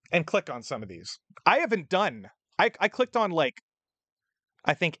and click on some of these. I clicked on like,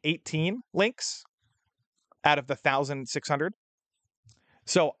 I think 18 links out of the 1,600.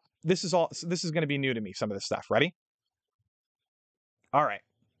 So this is going to be new to me, some of this stuff. Ready? All right.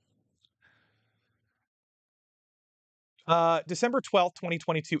 December 12th,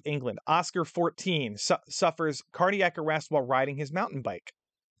 2022, England. Oscar 14 suffers cardiac arrest while riding his mountain bike.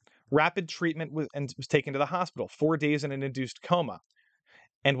 Rapid treatment was taken to the hospital. 4 days in an induced coma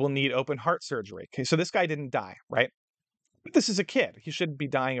and will need open heart surgery. Okay, so this guy didn't die, right? But this is a kid. He shouldn't be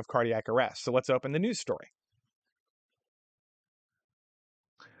dying of cardiac arrest. So let's open the news story.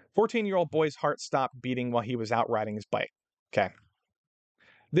 14-year-old boy's heart stopped beating while he was out riding his bike. Okay.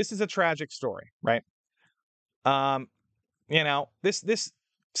 This is a tragic story, right? This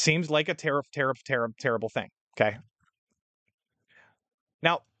seems like a terrible thing. Okay.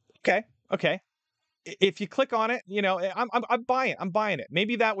 Now, okay. If you click on it, I'm buying it.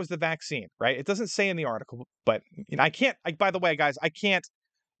 Maybe that was the vaccine, right? It doesn't say in the article, but I can't. By the way, guys, I can't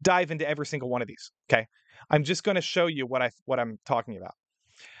dive into every single one of these. Okay. I'm just going to show you what I'm talking about.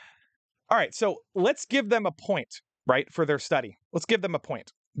 All right, so let's give them a point, right, for their study. Let's give them a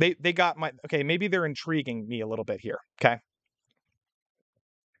point. They got okay, maybe they're intriguing me a little bit here, okay?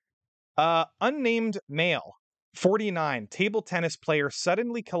 Unnamed male, 49, table tennis player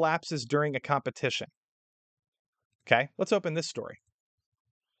suddenly collapses during a competition. Okay, let's open this story.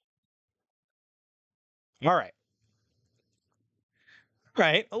 All right.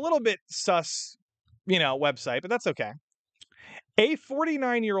 Right, a little bit sus, website, but that's okay. A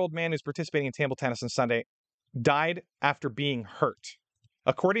 49-year-old man who's participating in table tennis on Sunday died after being hurt.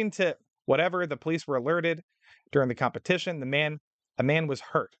 According to whatever, the police were alerted during the competition. A man was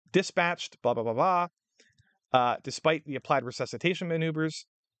hurt. Dispatched, blah, blah, blah, blah. Despite the applied resuscitation maneuvers,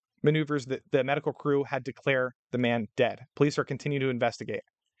 the medical crew had declared the man dead. Police are continuing to investigate.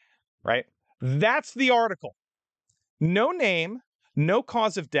 Right? That's the article. No name, no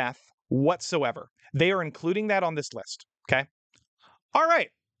cause of death whatsoever. They are including that on this list. Okay? All right.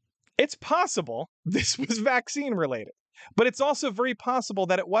 It's possible this was vaccine related, but it's also very possible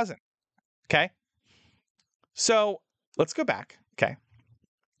that it wasn't. Okay. So let's go back. Okay.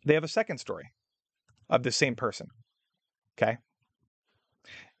 They have a second story of the same person. Okay.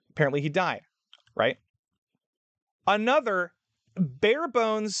 Apparently he died, right? Another bare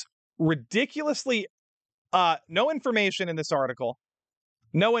bones, ridiculously, no information in this article,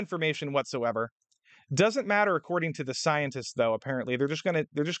 no information whatsoever. Doesn't matter according to the scientists, though. Apparently, they're just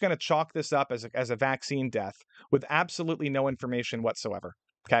gonna chalk this up as a vaccine death with absolutely no information whatsoever.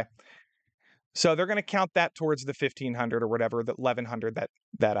 Okay, so they're gonna count that towards the 1,500 or whatever, the 1,100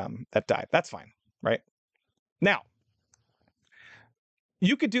 that died. That's fine, right? Now,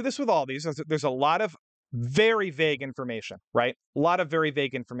 you could do this with all these. There's a lot of very vague information, right? A lot of very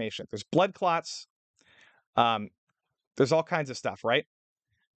vague information. There's blood clots. Um, there's all kinds of stuff, right?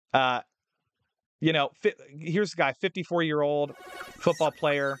 Uh, here's a guy, 54-year-old football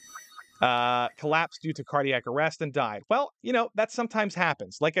player, collapsed due to cardiac arrest and died. Well, that sometimes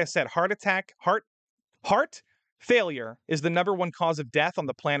happens. Like I said, heart failure is the #1 cause of death on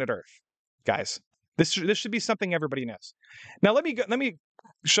the planet Earth, guys. This should be something everybody knows. Now let me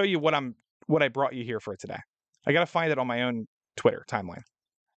show you what I brought you here for today. I got to find it on my own Twitter timeline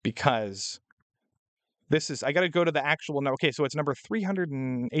because I got to go to the actual number. Okay, so it's number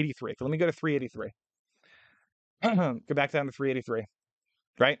 383. So let me go to 383. Go back down to 383,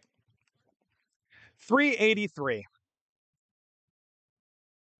 right? 383.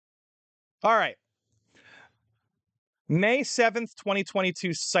 All right. May 7th,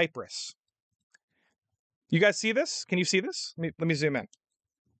 2022, Cyprus. You guys see this? Can you see this? Let me zoom in.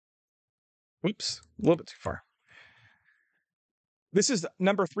 Oops, a little bit too far. This is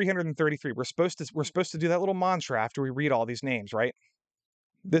number 333. We're supposed to do that little mantra after we read all these names, right?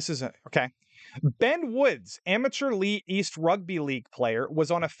 This is okay. Ben Woods, amateur East Rugby League player,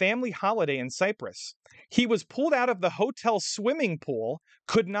 was on a family holiday in Cyprus. He was pulled out of the hotel swimming pool,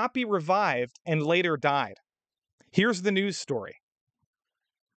 could not be revived, and later died. Here's the news story.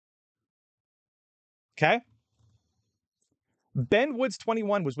 Okay? Ben Woods,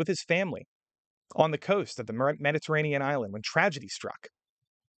 21, was with his family on the coast of the Mediterranean island when tragedy struck.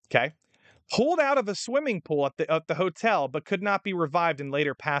 Okay? Pulled out of a swimming pool at the hotel, but could not be revived and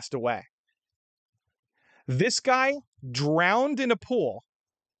later passed away. This guy drowned in a pool,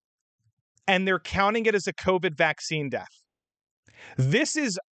 and they're counting it as a COVID vaccine death. This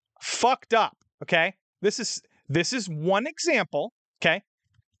is fucked up, okay? This is one example, okay?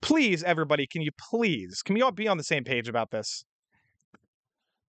 Please, everybody, can we all be on the same page about this?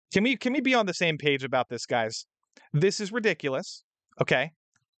 Can we be on the same page about this, guys? This is ridiculous, okay?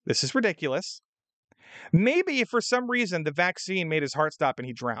 This is ridiculous. Maybe if for some reason the vaccine made his heart stop and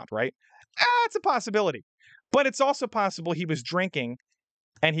he drowned, right? It's a possibility. But it's also possible he was drinking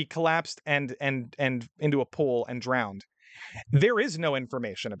and he collapsed and into a pool and drowned. There is no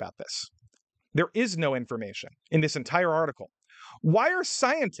information about this. There is no information in this entire article. Why is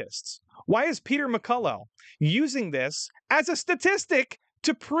Peter McCullough using this as a statistic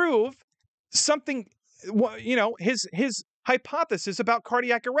to prove something, his hypothesis about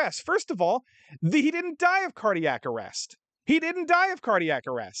cardiac arrest? First of all, he didn't die of cardiac arrest.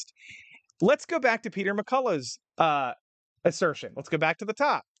 Let's go back to Peter McCullough's assertion. Let's go back to the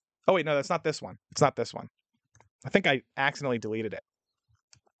top. Oh, wait, no, that's not this one. It's not this one. I think I accidentally deleted it.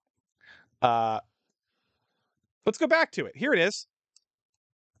 Let's go back to it. Here it is.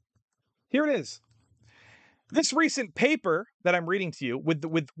 This recent paper that I'm reading to you, with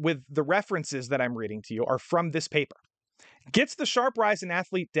the references that I'm reading to you, are from this paper. Gets the sharp rise in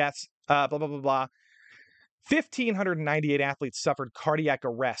athlete deaths, blah, blah, blah, blah. 1,598 athletes suffered cardiac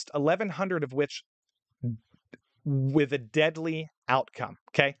arrest, 1,100 of which with a deadly outcome,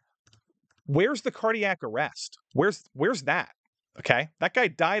 okay? Where's the cardiac arrest? Where's that? Okay? That guy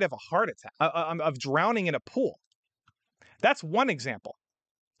died of a heart attack, of drowning in a pool. That's one example,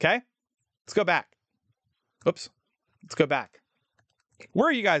 okay? Let's go back. Oops. Let's go back. Where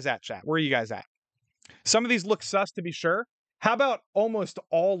are you guys at, chat? Where are you guys at? Some of these look sus, to be sure. How about almost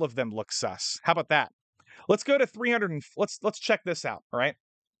all of them look sus? How about that? Let's go to 300 and let's check this out, all right?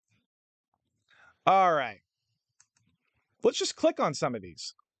 All right. Let's just click on some of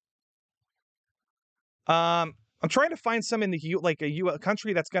these. I'm trying to find some in a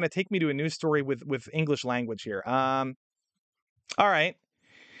country that's going to take me to a news story with English language here. All right.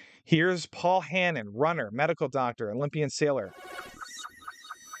 Here's Paul Hannon, runner, medical doctor, Olympian sailor.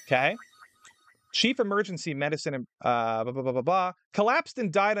 Okay. Chief emergency medicine, blah, blah, blah, blah, blah, collapsed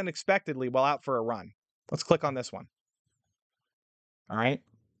and died unexpectedly while out for a run. Let's click on this one. All right.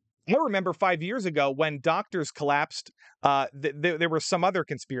 I remember 5 years ago when doctors collapsed, there was some other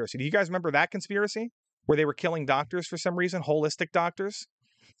conspiracy. Do you guys remember that conspiracy where they were killing doctors for some reason, holistic doctors?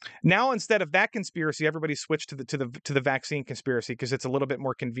 Now, instead of that conspiracy, everybody switched to the vaccine conspiracy because it's a little bit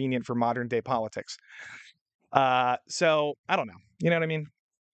more convenient for modern day politics. So I don't know. You know what I mean?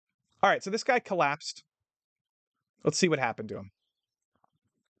 All right. So this guy collapsed. Let's see what happened to him.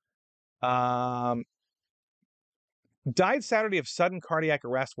 Died Saturday of sudden cardiac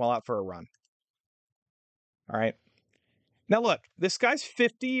arrest while out for a run. All right. Now look, this guy's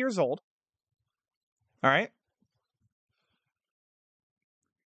 50 years old. All right.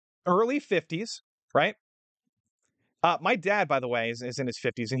 Early 50s, right? My dad, by the way, is in his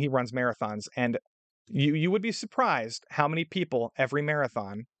 50s and he runs marathons. And You would be surprised how many people every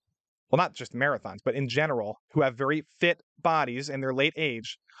marathon, well, not just marathons, but in general, who have very fit bodies in their late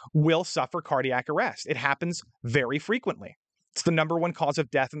age will suffer cardiac arrest. It happens very frequently. It's the number one cause of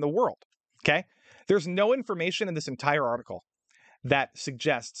death in the world. Okay? There's no information in this entire article that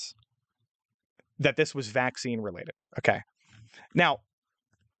suggests that this was vaccine related. Okay. Now,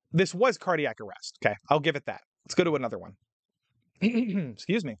 this was cardiac arrest. Okay. I'll give it that. Let's go to another one.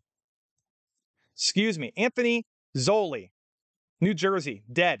 Excuse me. Excuse me. Anthony Zoli, New Jersey,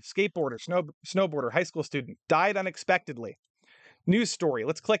 dead. Skateboarder, snowboarder, high school student, died unexpectedly. News story.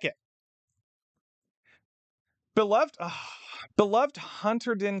 Let's click it. Beloved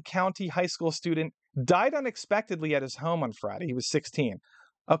Hunterdon County high school student died unexpectedly at his home on Friday. He was 16.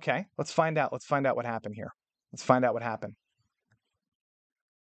 Okay, let's find out. Let's find out what happened here. Let's find out what happened.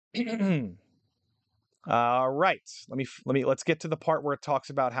 All right. Let's get to the part where it talks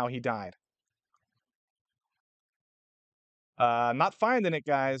about how he died. Not finding it,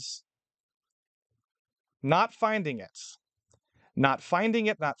 guys. Not finding it. Not finding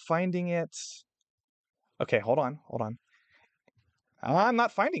it. Not finding it. Okay, hold on. Hold on. I'm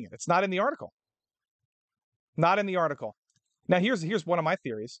not finding it. It's not in the article. Not in the article. Now, here's one of my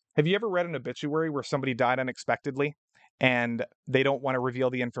theories. Have you ever read an obituary where somebody died unexpectedly and they don't want to reveal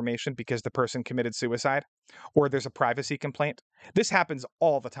the information because the person committed suicide or there's a privacy complaint? This happens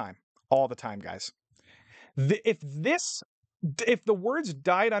all the time. All the time, guys. If the words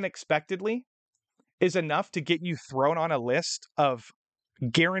died unexpectedly is enough to get you thrown on a list of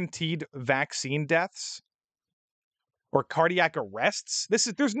guaranteed vaccine deaths or cardiac arrests,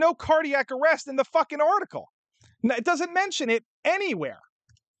 there's no cardiac arrest in the fucking article. It doesn't mention it anywhere.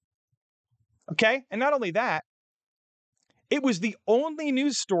 Okay? And not only that, it was the only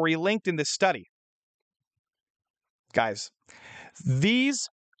news story linked in this study. Guys,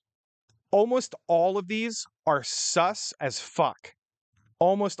 almost all of these are sus as fuck.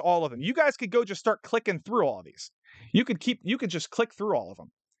 Almost all of them. You guys could go just start clicking through all of these. You could just click through all of them.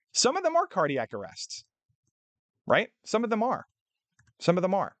 Some of them are cardiac arrests. Right? Some of them are. Some of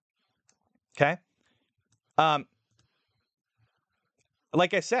them are. Okay?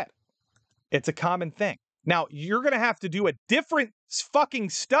 Like I said, it's a common thing. Now, you're going to have to do a different fucking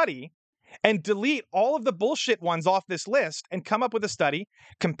study and delete all of the bullshit ones off this list and come up with a study,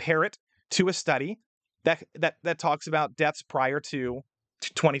 compare it to a study that talks about deaths prior to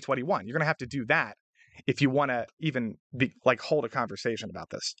 2021. You're going to have to do that if you want to even hold a conversation about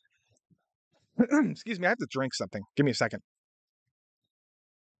this. Excuse me, I have to drink something. Give me a second.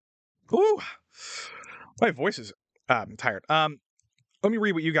 Ooh, my voice is tired. Let me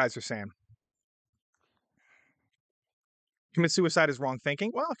read what you guys are saying. Commit suicide is wrong thinking.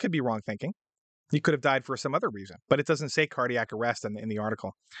 Well, it could be wrong thinking. You could have died for some other reason, but it doesn't say cardiac arrest in the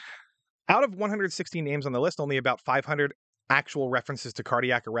article. Out of 116 names on the list, only about 500 actual references to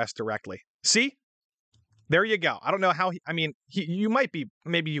cardiac arrest directly. See? There you go. I don't know how you might be,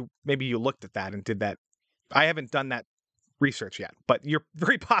 maybe you looked at that and did that. I haven't done that research yet, but you're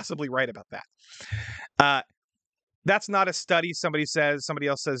very possibly right about that. That's not a study. Somebody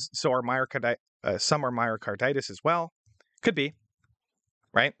else says, so are some are myocarditis as well. Could be,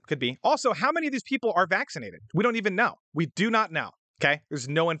 right? Could be. Also, how many of these people are vaccinated? We don't even know. We do not know. Okay. There's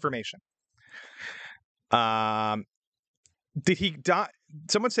no information. Did he die?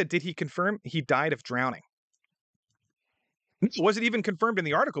 Someone said, did he confirm he died of drowning? It wasn't even confirmed in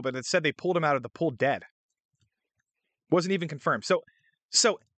the article, but it said they pulled him out of the pool dead. Wasn't even confirmed. So,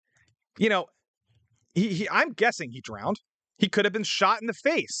 I'm guessing he drowned. He could have been shot in the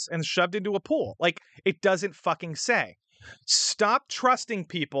face and shoved into a pool. It doesn't fucking say. Stop trusting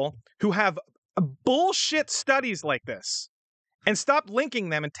people who have bullshit studies like this and stop linking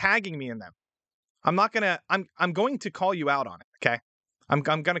them and tagging me in them. I'm going to call you out on it. Okay. I'm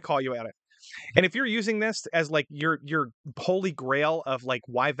going to call you out on it. And if you're using this as your holy grail of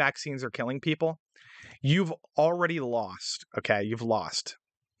why vaccines are killing people, you've already lost. Okay. You've lost.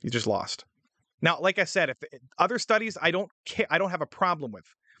 You just lost. Now, like I said, if other studies, I don't have a problem with.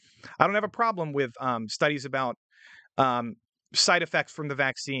 I don't have a problem with studies about side effects from the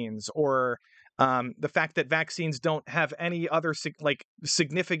vaccines or the fact that vaccines don't have any other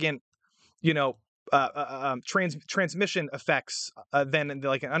significant, transmission effects than an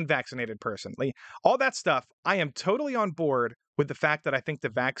unvaccinated person. All that stuff, I am totally on board with the fact that I think the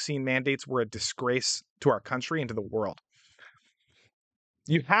vaccine mandates were a disgrace to our country and to the world.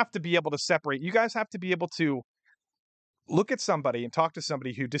 You have to be able to separate. You guys have to be able to look at somebody and talk to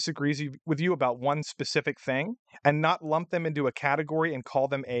somebody who disagrees with you about one specific thing and not lump them into a category and call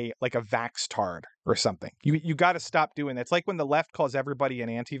them a vax-tard or something. You got to stop doing that. It's like when the left calls everybody an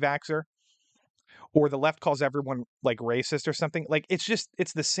anti-vaxxer. or the left calls everyone like racist or something. Like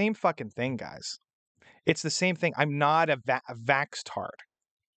it's the same fucking thing, guys. It's the same thing. I'm not a vaxtard.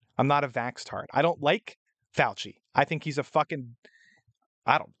 I'm not a vaxtard. I don't like Fauci. I think he's a fucking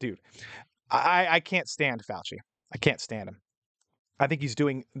dude. I can't stand Fauci. I can't stand him. I think he's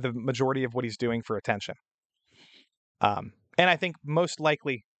doing the majority of what he's doing for attention. And I think most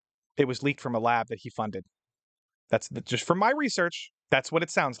likely it was leaked from a lab that he funded. Just from my research, that's what it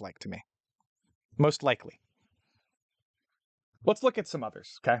sounds like to me. Most likely. Let's look at some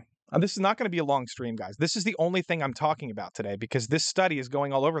others, okay? This is not going to be a long stream, guys. This is the only thing I'm talking about today because this study is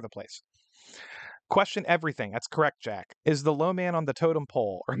going all over the place. Question everything. That's correct, Jack. Is the low man on the totem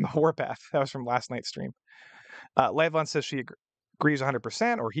pole or in the warpath? That was from last night's stream. Levon says she agrees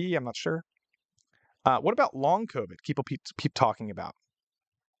 100%, or he, I'm not sure. What about long COVID? People keep talking about.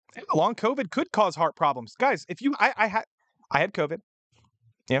 Long COVID could cause heart problems, guys. If you, I had COVID.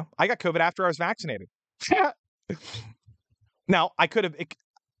 You know, I got COVID after I was vaccinated. Now I could have.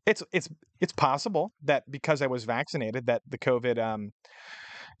 It's possible that because I was vaccinated, that the COVID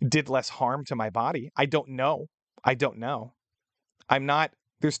did less harm to my body. I don't know. I'm not.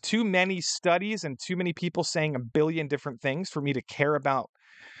 There's too many studies and too many people saying a billion different things for me to care about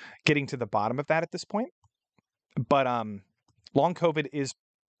getting to the bottom of that at this point. But long COVID is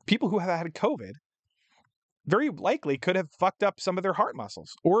people who have had COVID very likely could have fucked up some of their heart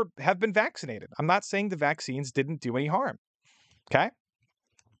muscles or have been vaccinated. I'm not saying the vaccines didn't do any harm. Okay.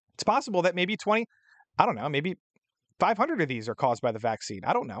 It's possible that maybe maybe 500 of these are caused by the vaccine.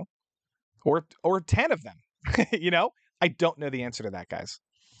 I don't know. Or 10 of them. You know, I don't know the answer to that, guys.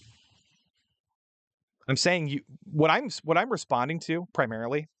 I'm saying what I'm responding to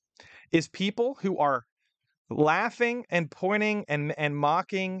primarily is people who are laughing and pointing and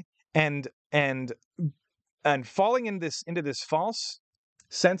mocking and falling into this false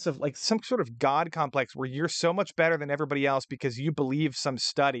sense of like some sort of God complex where you're so much better than everybody else because you believe some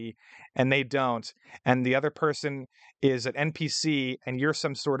study and they don't, and the other person is an NPC and you're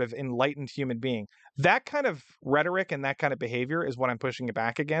some sort of enlightened human being. That kind of rhetoric and that kind of behavior is what I'm pushing it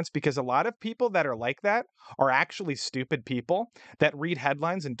back against, because a lot of people that are like that are actually stupid people that read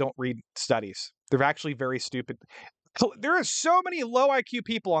headlines and don't read studies. They're actually very stupid. There are so many low IQ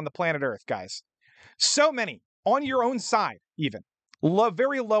people on the planet Earth, guys. So many on your own side, even.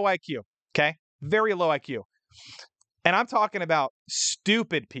 Very low IQ, okay? Very low IQ. And I'm talking about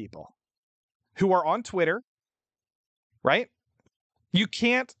stupid people who are on Twitter, right? You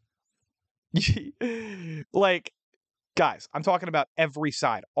can't, like, guys, I'm talking about every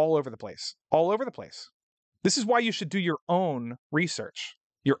side, all over the place. All over the place. This is why you should do your own research.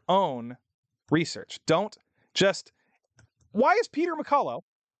 Your own research. Don't just, why is Peter McCullough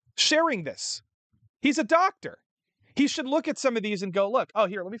sharing this? He's a doctor. He should look at some of these and go, look, oh,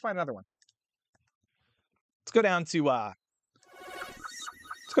 here, let me find another one. Let's go down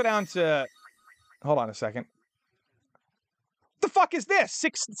to, hold on a second. What the fuck is this?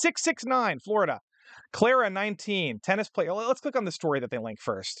 669, Florida. Clara, 19, tennis player. Let's click on the story that they link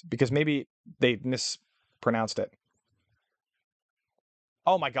first, because maybe they mispronounced it.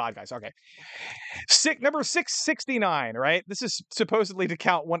 Oh my God, guys. Okay. Number 669, right? This is supposedly to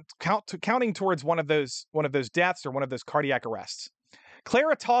counting towards one of those deaths or one of those cardiac arrests.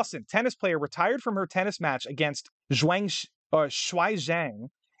 Clara Towson, tennis player, retired from her tennis match against Shuai Zhang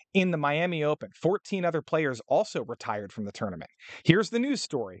in the Miami Open. 14 other players also retired from the tournament. Here's the news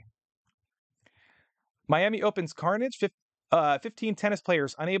story. Miami Open's carnage, 15 tennis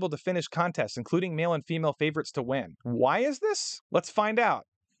players unable to finish contests, including male and female favorites to win. Why is this? Let's find out.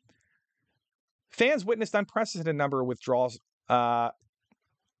 Fans witnessed unprecedented number of withdrawals. Why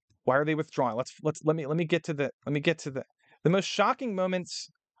are they withdrawing? Let me get to the most shocking moments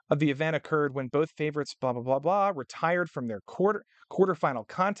of the event occurred when both favorites, blah blah blah blah, retired from their quarterfinal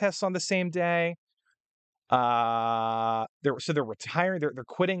contests on the same day. They're retiring. They're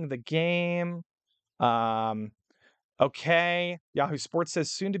quitting the game. Okay. Yahoo Sports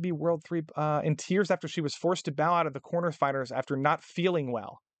says soon to be World 3 in tears after she was forced to bow out of the quarterfinals after not feeling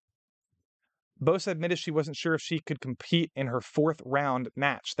well. Bosa admitted she wasn't sure if she could compete in her fourth round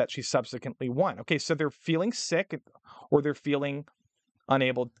match that she subsequently won. Okay, so they're feeling sick or they're feeling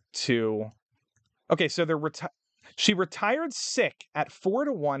unable to. Okay, so she retired sick at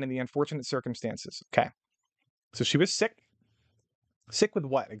 4-1 in the unfortunate circumstances. Okay, so she was sick. Sick with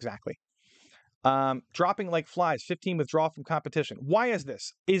what exactly? Dropping like flies, 15 withdrawal from competition. Why is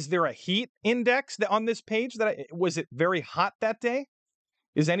this? Is there a heat index on this page? Was it very hot that day?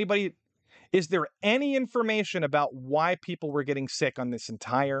 Is there any information about why people were getting sick on this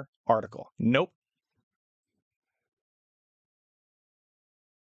entire article? Nope.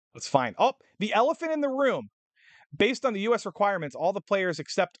 That's fine. Oh, the elephant in the room. Based on the U.S. requirements, all the players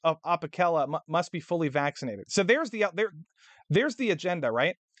except McCullough must be fully vaccinated. So there's the agenda,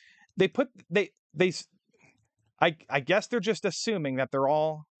 right? They I guess they're just assuming that they're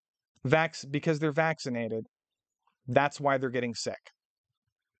all because they're vaccinated. That's why they're getting sick.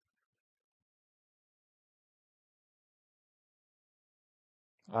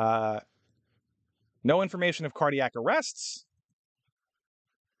 No information of cardiac arrests,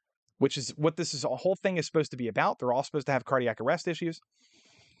 which is what this is. A whole thing is supposed to be about. They're all supposed to have cardiac arrest issues.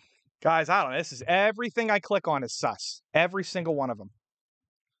 Guys, I don't know. This is everything I click on is sus. Every single one of them.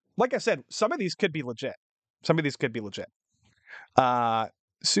 Like I said, some of these could be legit. Some of these could be legit.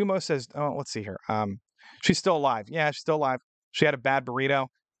 Sumo says, oh, let's see here. She's still alive. Yeah, she's still alive. She had a bad burrito.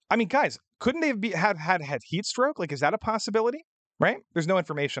 I mean, guys, couldn't they have had heat stroke? Like, is that a possibility? Right? There's no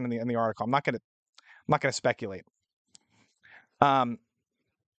information in the article. I'm not gonna speculate. All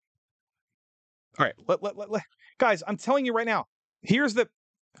right, guys, I'm telling you right now. Here's the.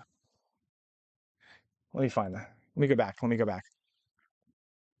 Let me find that. Let me go back.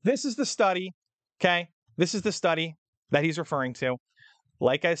 This is the study. Okay, this is the study that he's referring to.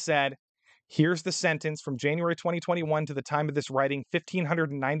 Like I said, here's the sentence from January 2021 to the time of this writing.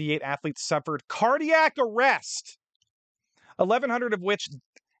 1,598 athletes suffered cardiac arrest, 1,100 of which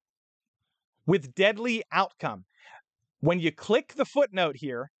with deadly outcome. When you click the footnote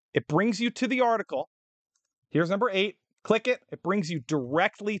here, it brings you to the article. Here's number 8. Click it. It brings you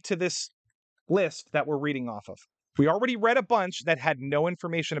directly to this list that we're reading off of. We already read a bunch that had no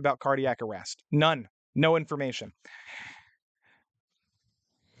information about cardiac arrest. None. No information.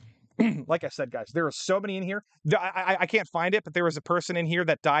 Like I said, guys, there are so many in here. I can't find it, but there was a person in here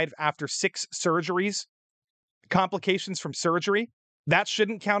that died after 6 surgeries, complications from surgery. That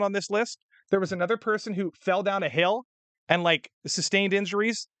shouldn't count on this list. There was another person who fell down a hill and sustained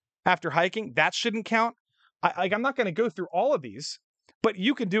injuries after hiking. That shouldn't count. I'm not going to go through all of these, but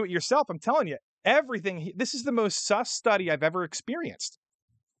you can do it yourself. I'm telling you, everything. This is the most sus study I've ever experienced.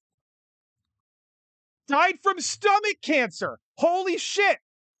 Died from stomach cancer. Holy shit.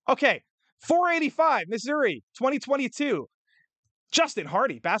 Okay, 485, Missouri, 2022. Justin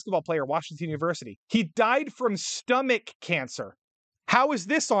Hardy, basketball player, Washington University. He died from stomach cancer. How is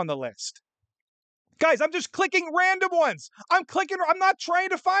this on the list? Guys, I'm just clicking random ones. I'm not trying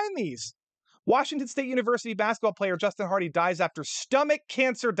to find these. Washington State University basketball player Justin Hardy dies after stomach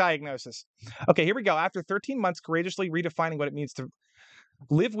cancer diagnosis. Okay, here we go. After 13 months courageously redefining what it means to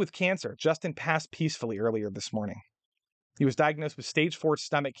live with cancer, Justin passed peacefully earlier this morning. He was diagnosed with stage 4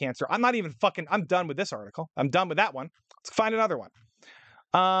 stomach cancer. I'm done with this article. I'm done with that one. Let's find another one.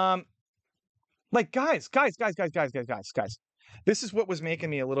 Guys. This is what was making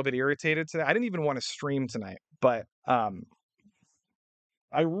me a little bit irritated today. I didn't even want to stream tonight, but I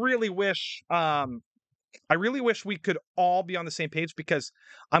really wish we could all be on the same page, because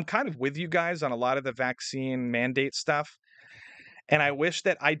I'm kind of with you guys on a lot of the vaccine mandate stuff. And I wish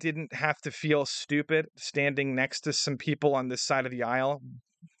that I didn't have to feel stupid standing next to some people on this side of the aisle.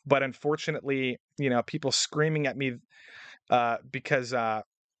 But unfortunately, people screaming at me because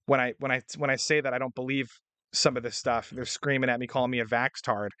when I say that I don't believe some of this stuff, they're screaming at me, calling me a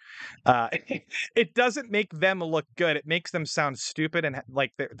vaxtard. It doesn't make them look good. It makes them sound stupid and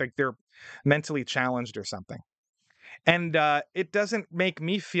like they're mentally challenged or something. And it doesn't make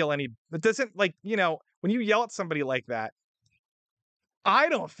me feel any. It doesn't when you yell at somebody like that, I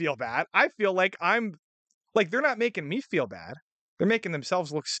don't feel bad. I feel like they're not making me feel bad. They're making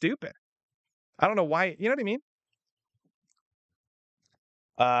themselves look stupid. I don't know why. You know what I mean?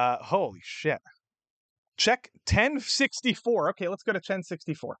 Holy shit. Check 1064. Okay, let's go to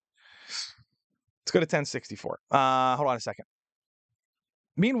 1064. Let's go to 1064. Hold on a second.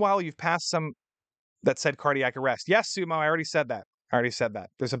 Meanwhile, you've passed some that said cardiac arrest. Yes, Sumo, I already said that.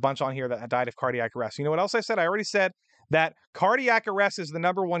 There's a bunch on here that died of cardiac arrest. You know what else I said? I already said that cardiac arrest is the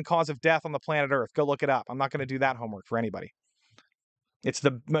number 1 cause of death on the planet Earth. Go look it up. I'm not going to do that homework for anybody. It's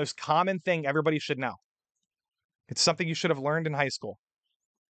the most common thing everybody should know. It's something you should have learned in high school.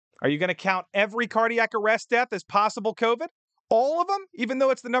 Are you going to count every cardiac arrest death as possible COVID? All of them? Even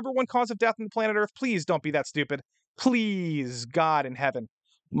though it's the number 1 cause of death on the planet Earth? Please don't be that stupid. Please, God in heaven.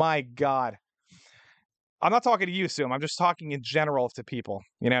 My God. I'm not talking to you, Sum. I'm just talking in general to people.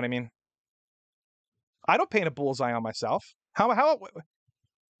 You know what I mean? I don't paint a bullseye on myself. How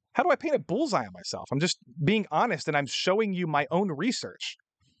do I paint a bullseye on myself? I'm just being honest, and I'm showing you my own research.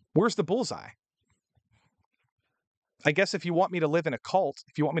 Where's the bullseye? I guess if you want me to live in a cult,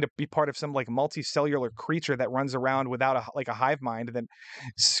 if you want me to be part of some multicellular creature that runs around without a hive mind, then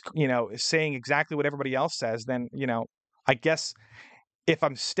saying exactly what everybody else says, then I guess if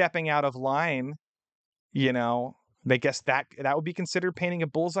I'm stepping out of line, I guess that would be considered painting a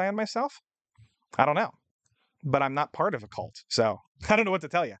bullseye on myself. I don't know, but I'm not part of a cult, so I don't know what to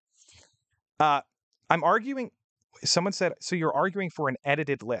tell you. I'm arguing. Someone said, so you're arguing for an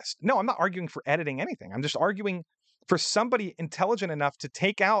edited list. No, I'm not arguing for editing anything. I'm just arguing for somebody intelligent enough to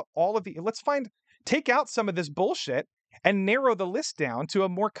take out take out some of this bullshit and narrow the list down to a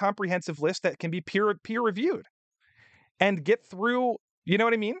more comprehensive list that can be peer reviewed and get through, you know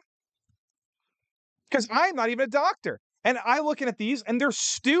what I mean? Because I'm not even a doctor. And I'm looking at these and they're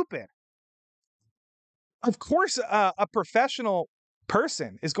stupid. Of course, a professional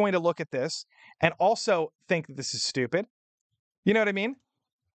person is going to look at this and also think that this is stupid. You know what I mean?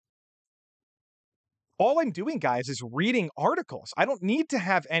 All I'm doing, guys, is reading articles. I don't need to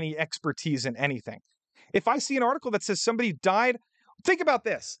have any expertise in anything. If I see an article that says somebody died, think about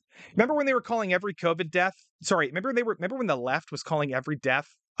this. Remember when they were calling every COVID death? Sorry, remember when the left was calling every death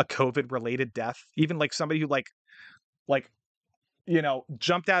a COVID-related death? Even like somebody who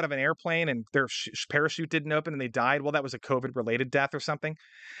jumped out of an airplane and their parachute didn't open and they died. Well, that was a COVID-related death or something.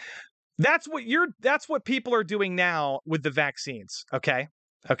 That's what people are doing now with the vaccines. Okay.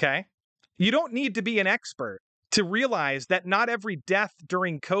 You don't need to be an expert to realize that not every death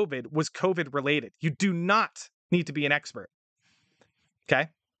during COVID was COVID-related. You do not need to be an expert. Okay.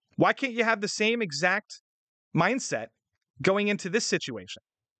 Why can't you have the same exact mindset going into this situation?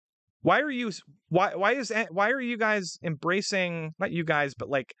 Why are you guys embracing, not you guys, but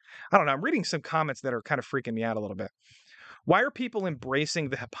I don't know, I'm reading some comments that are kind of freaking me out a little bit. Why are people embracing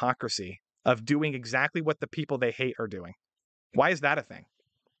the hypocrisy of doing exactly what the people they hate are doing? Why is that a thing?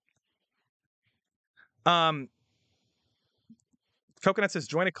 Coconut says,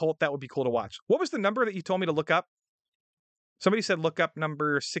 join a cult. That would be cool to watch. What was the number that you told me to look up? Somebody said look up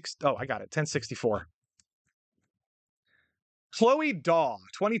number 6. Oh, I got it. 1064. Chloe Daw,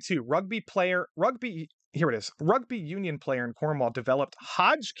 22, here it is. Rugby union player in Cornwall developed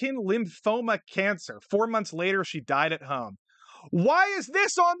Hodgkin lymphoma cancer. 4 months later, she died at home. Why is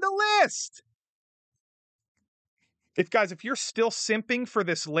this on the list? If you're still simping for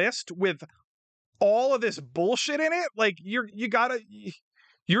this list with all of this bullshit in it,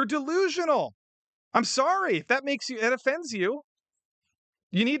 you're delusional. I'm sorry if that offends you.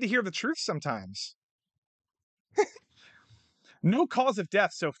 You need to hear the truth sometimes. No cause of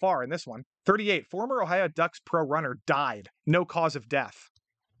death so far in this one. 38, former Ohio Ducks pro runner died. No cause of death.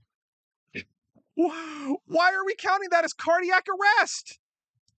 Why are we counting that as cardiac arrest?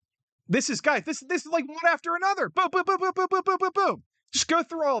 This is like one after another. Boom, boom, boom, boom, boom, boom, boom, boom, boom. Just go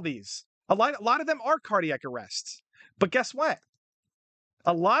through all these. A lot of them are cardiac arrests. But guess what?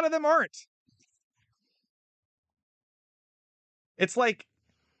 A lot of them aren't.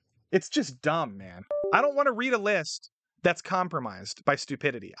 It's just dumb, man. I don't want to read a list that's compromised by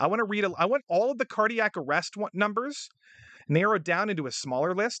stupidity. I want all of the cardiac arrest numbers narrowed down into a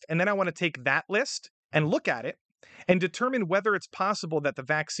smaller list, and then I want to take that list and look at it and determine whether it's possible that the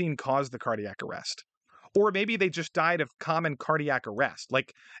vaccine caused the cardiac arrest. Or maybe they just died of common cardiac arrest,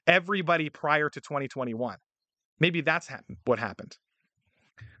 like everybody prior to 2021. Maybe that's what happened.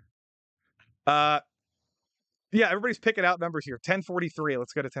 Yeah, everybody's picking out numbers here. 1043.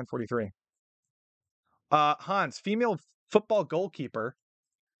 Let's go to 1043. Hans, female football goalkeeper,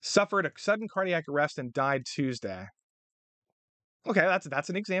 suffered a sudden cardiac arrest and died Tuesday. Okay, that's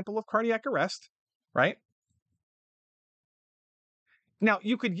an example of cardiac arrest, right? Now,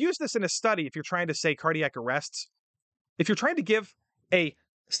 you could use this in a study if you're trying to say cardiac arrests. If you're trying to give a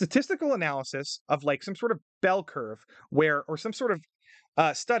statistical analysis of some sort of bell curve or some sort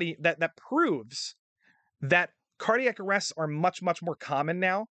of study that proves that cardiac arrests are much, much more common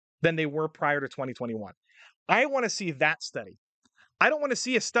now than they were prior to 2021. I want to see that study. I don't want to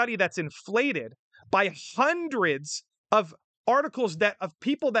see a study that's inflated by hundreds of articles of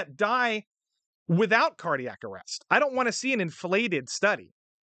people that die without cardiac arrest. I don't want to see an inflated study.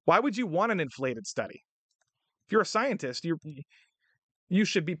 Why would you want an inflated study? If you're a scientist, you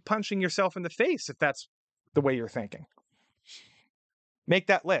should be punching yourself in the face if that's the way you're thinking. Make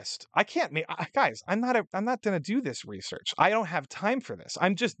that list. I can't guys, I'm not going to do this research. I don't have time for this.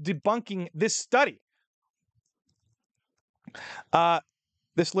 I'm just debunking this study.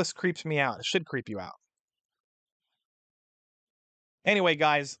 This list creeps me out. It should creep you out. Anyway,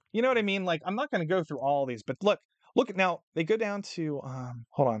 guys, you know what I mean? I'm not going to go through all these, but look at now. They go down to,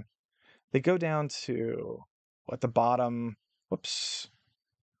 hold on. They go down to at the bottom. Whoops.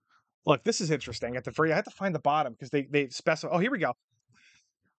 Look, this is interesting. I have to find the bottom because they specify. Oh, here we go.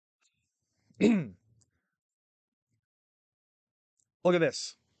 Look at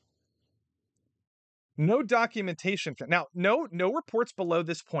this. No documentation. Now, no reports below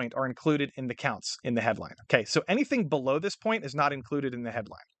this point are included in the counts in the headline. Okay, so anything below this point is not included in the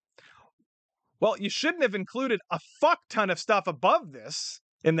headline. Well, you shouldn't have included a fuck ton of stuff above this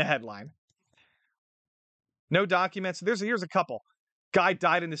in the headline. No documents. Here's a couple. Guy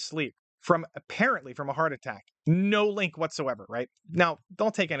died in his sleep apparently from a heart attack. No link whatsoever, right? Now,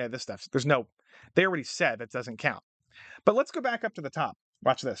 don't take any of this stuff. They already said that doesn't count. But let's go back up to the top.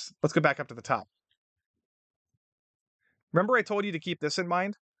 Watch this. Let's go back up to the top. Remember I told you to keep this in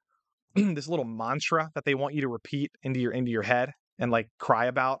mind? This little mantra that they want you to repeat into your head and like cry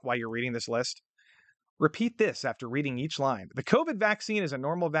about while you're reading this list. Repeat this after reading each line. The COVID vaccine is a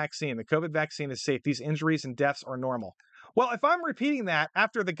normal vaccine. The COVID vaccine is safe. These injuries and deaths are normal. Well, if I'm repeating that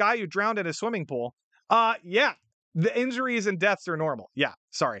after the guy who drowned in a swimming pool, yeah, the injuries and deaths are normal. Yeah,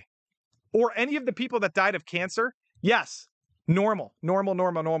 sorry. Or any of the people that died of cancer, yes, normal.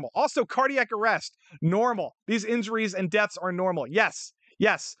 Also, cardiac arrest, normal. These injuries and deaths are normal. Yes.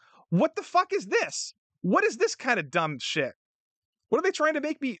 What the fuck is this? What is this kind of dumb shit? What are they trying to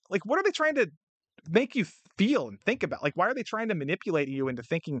make me, like, what are they trying to make you feel and think about? Like, why are they trying to manipulate you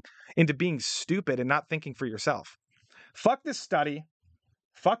into being stupid and not thinking for yourself? Fuck this study.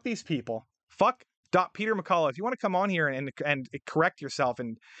 Fuck these people. Fuck Peter McCullough. If you want to come on here and correct yourself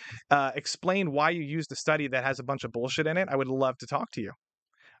and explain why you used a study that has a bunch of bullshit in it, I would love to talk to you.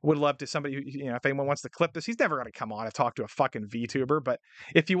 Would love to somebody who, if anyone wants to clip this, he's never going to come on and talk to a fucking VTuber, but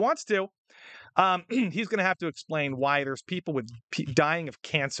if he wants to, he's going to have to explain why there's people dying of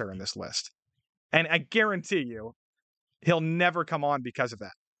cancer in this list. And I guarantee you, he'll never come on because of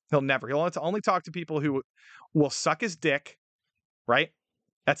that. He'll never. He'll only talk to people who will suck his dick, right?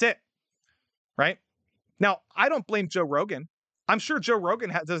 That's it, right? Now, I don't blame Joe Rogan. I'm sure Joe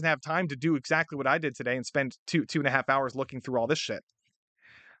Rogan doesn't have time to do exactly what I did today and spend 2.5 hours looking through all this shit.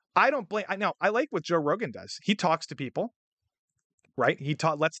 I don't blame. I like what Joe Rogan does. He talks to people, right? He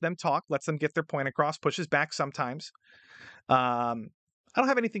lets them talk, lets them get their point across, pushes back sometimes. I don't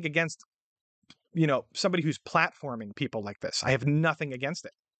have anything against, somebody who's platforming people like this. I have nothing against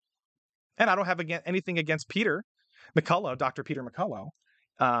it. And I don't have anything against Peter McCullough, Dr. Peter McCullough,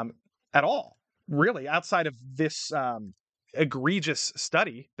 at all, really, outside of this egregious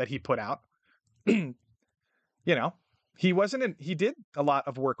study that he put out. He did a lot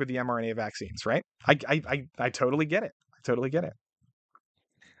of work with the mRNA vaccines, right? I totally get it. I totally get it.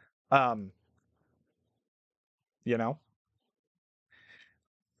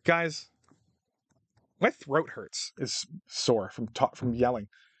 Guys, my throat hurts, is sore from yelling.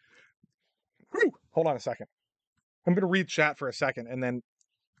 Whew, hold on a second. I'm going to read chat for a second and then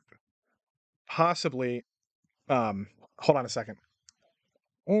possibly, hold on a second.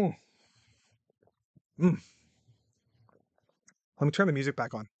 Let me turn the music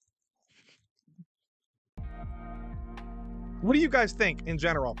back on. What do you guys think in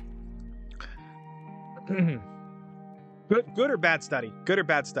general? Good or bad study? Good or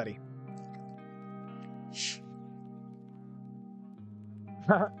bad study?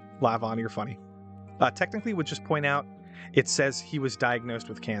 Lavon, you're funny. Technically, would just point out, it says he was diagnosed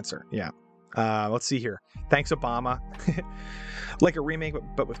with cancer. Yeah. Let's see here. Thanks, Obama. Like a remake,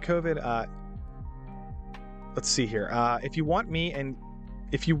 but with COVID. Let's see here. If you want me and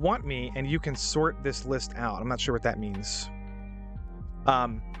you can sort this list out. I'm not sure what that means.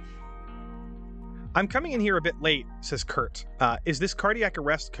 I'm coming in here a bit late, says Kurt. Is this cardiac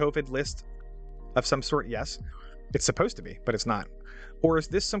arrest COVID list of some sort? Yes. It's supposed to be, but it's not. Or is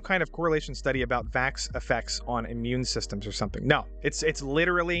this some kind of correlation study about vax effects on immune systems or something? No, it's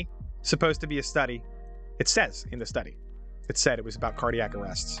literally supposed to be a study. It says in the study. It said it was about cardiac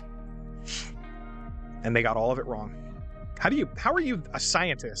arrests. And they got all of it wrong. How are you a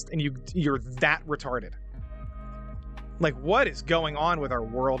scientist and you're that retarded? Like, what is going on with our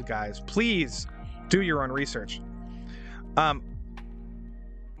world, guys? Please do your own research.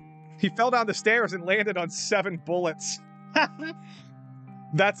 He fell down the stairs and landed on 7 bullets. And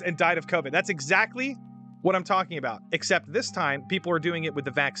died of COVID. That's exactly what I'm talking about. Except this time, people are doing it with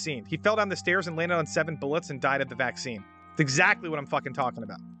the vaccine. He fell down the stairs and landed on 7 bullets and died of the vaccine. It's exactly what I'm fucking talking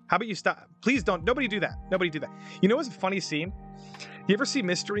about. How about you stop? Please don't. Nobody do that. Nobody do that. You know what's a funny scene? You ever see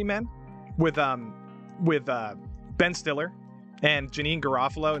Mystery Men with Ben Stiller and Janine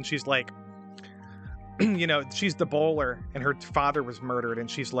Garofalo, and she's like, she's the bowler and her father was murdered, and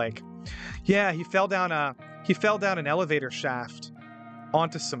she's like, yeah, he fell down an elevator shaft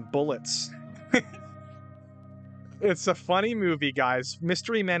onto some bullets. It's a funny movie, guys.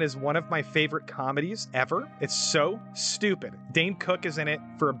 Mystery Men is one of my favorite comedies ever. It's so stupid. Dane Cook is in it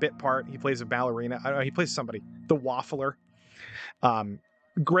for a bit part. He plays a ballerina. I don't know, he plays somebody. The Waffler.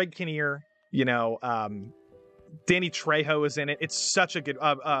 Greg Kinnear. You know, Danny Trejo is in it. It's such a good.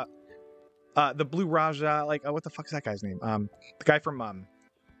 The Blue Raja, like, what the fuck is that guy's name? The guy from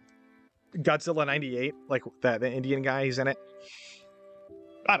Godzilla '98, like the Indian guy. He's in it.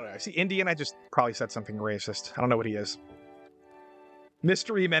 I don't know. Is he Indian? I just probably said something racist. I don't know what he is.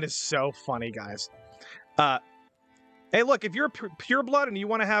 Mystery Men is so funny, guys. Hey, look, if you're a pureblood and you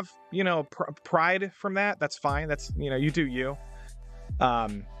want to have, you know, pride from that, that's fine. That's, you know, you do you.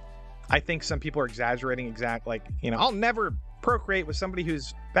 I think some people are exaggerating like, you know, I'll never procreate with somebody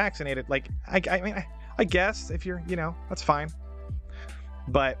who's vaccinated. Like, I mean, I guess if you're, you know, that's fine.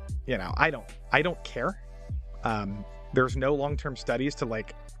 But, you know, I don't care. There's no long-term studies to,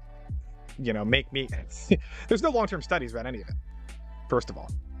 like, you know, make me, there's no long-term studies about any of it, first of all.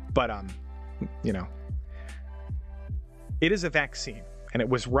 But, you know, it is a vaccine, and it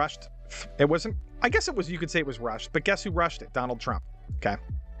was rushed. It wasn't, I guess it was, you could say it was rushed, but guess who rushed it? Donald Trump. Okay.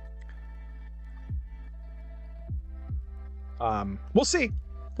 We'll see.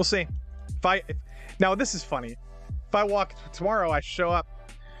 We'll see. Now this is funny. If I walk tomorrow, I show up,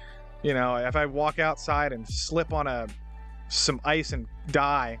 you know, if I walk outside and slip on some ice and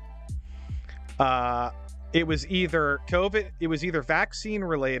die, it was either COVID, it was either vaccine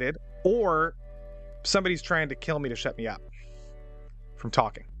related, or somebody's trying to kill me to shut me up from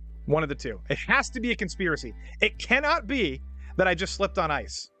talking. One of the two. It has to be a conspiracy. It cannot be that I just slipped on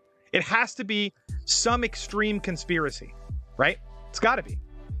ice. It has to be some extreme conspiracy, right? It's got to be.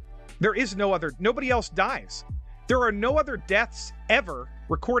 There is no other, nobody else dies. There are no other deaths ever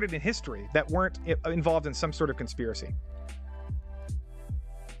recorded in history that weren't involved in some sort of conspiracy.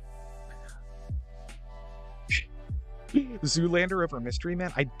 Zoolander over Mystery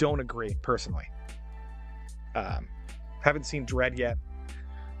Man? I don't agree, personally. Haven't seen Dread yet.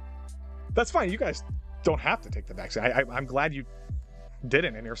 That's fine. You guys don't have to take the vaccine. I'm glad you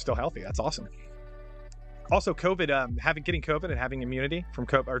didn't and you're still healthy. That's awesome. Also, COVID, getting COVID and having immunity from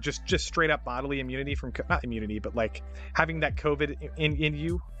COVID, or just straight up bodily immunity from, not immunity, but like having that COVID in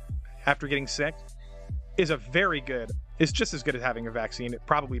you after getting sick is is just as good as having a vaccine,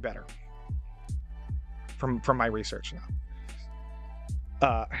 probably better. From my research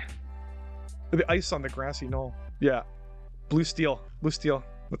now. The ice on the grassy knoll. Yeah. Blue steel.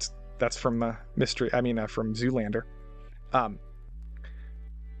 That's from from Zoolander. I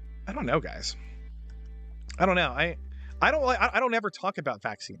don't know, guys. I don't know. I don't ever talk about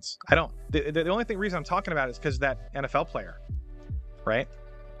vaccines. I don't. The only reason I'm talking about it is because that NFL player, right?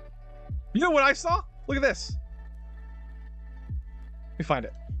 You know what I saw? Look at this. Let me find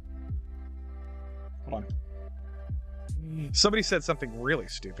it. Hold on. Somebody said something really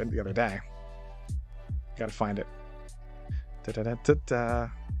stupid the other day. Gotta find it.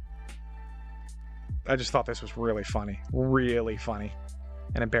 I just thought this was really funny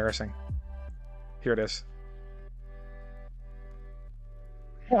and embarrassing. Here it is.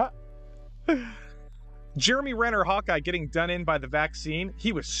 Jeremy Renner, Hawkeye, getting done in by the vaccine.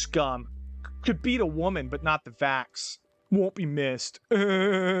 He was scum. Could beat a woman, but not the vax. Won't be missed.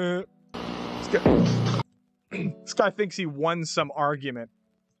 This guy thinks he won some argument.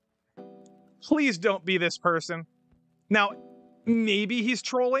 Please don't be this person. Now, maybe he's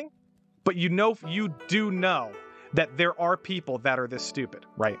trolling, but you do know that there are people that are this stupid,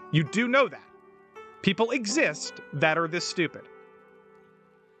 right? You do know that. People exist that are this stupid.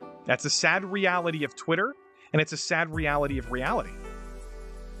 That's a sad reality of Twitter, and it's a sad reality of reality.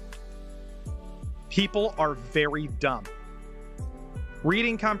 People are very dumb.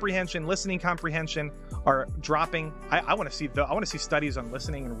 Reading comprehension, listening comprehension are dropping. I want to see studies on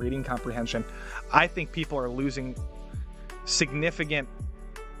listening and reading comprehension. I think people are losing significant.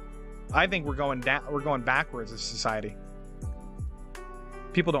 I think we're going backwards as a society.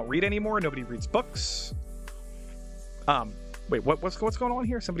 People don't read anymore. Nobody reads books. Wait, what's going on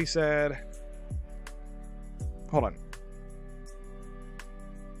here? Somebody said, hold on.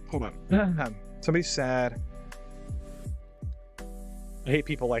 Somebody said, I hate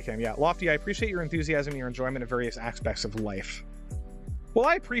people like him. Yeah, Lofty, I appreciate your enthusiasm and your enjoyment of various aspects of life. Well,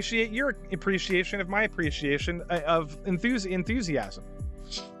 I appreciate your appreciation of my appreciation of enthusiasm.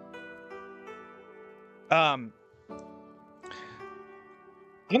 I'm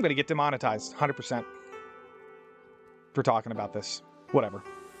going to get demonetized 100% for talking about this. Whatever.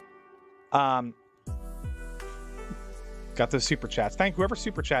 Got those super chats. Thank whoever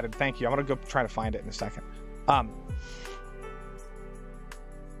super chatted. Thank you. I'm going to go try to find it in a second. I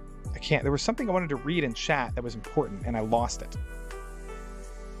can't. There was something I wanted to read in chat that was important, and I lost it.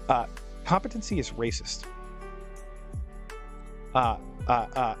 Competency is racist.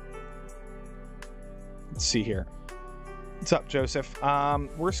 Let's see here. What's up, Joseph?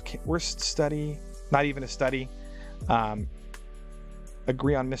 Worst study, not even a study.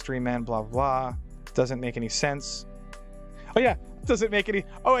 Agree on mystery men, blah, blah. Doesn't make any sense. Oh, yeah. Doesn't make any...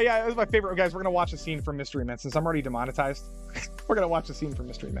 Oh, yeah, that was my favorite. Guys, we're going to watch a scene from Mystery Men. Since I'm already demonetized, we're going to watch a scene from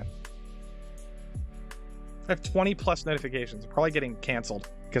Mystery Men. I have 20 plus notifications. I'm probably getting canceled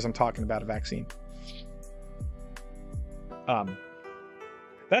because I'm talking about a vaccine.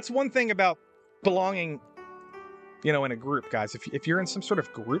 That's one thing about belonging, you know, in a group, guys. If you're in some sort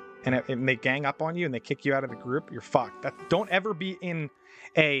of group and they gang up on you and they kick you out of the group, you're fucked. Don't ever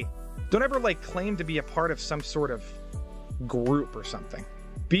like claim to be a part of some sort of group or something.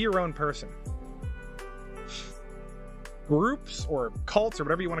 Be your own person. Groups or cults or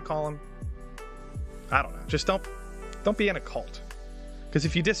whatever you want to call them, I don't know. Just don't be in a cult. Because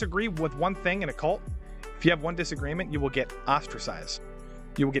if you disagree with one thing in a cult, if you have one disagreement, you will get ostracized.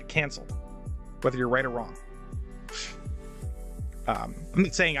 You will get canceled, whether you're right or wrong. I'm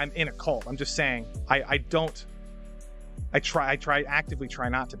not saying I'm in a cult. I'm just saying I actively try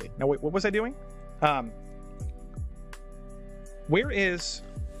not to be. Now, wait, what was I doing? Where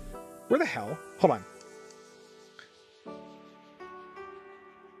the hell? Hold on.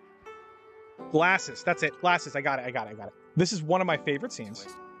 Glasses. That's it. Glasses. I got it. This is one of my favorite scenes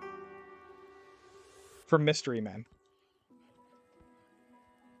from Mystery Men.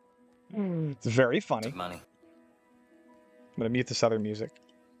 It's very funny. Money. I'm going to mute this other music.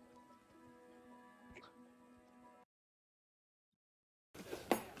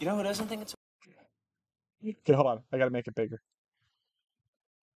 You know who doesn't think it's... Okay, hold on. I got to make it bigger.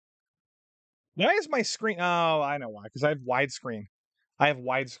 Why is my screen... Oh, I know why. Because I have widescreen. I have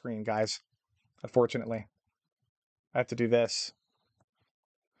widescreen, guys. Unfortunately. I have to do this.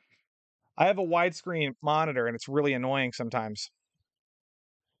 I have a widescreen monitor, and it's really annoying sometimes.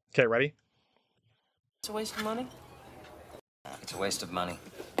 Okay, ready? It's a waste of money? It's a waste of money.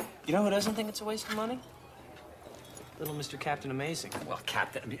 You know who doesn't think it's a waste of money? Little Mr. Captain Amazing. Well,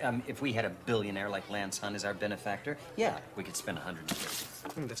 Captain, if we had a billionaire like Lance Hunt as our benefactor, yeah, we could spend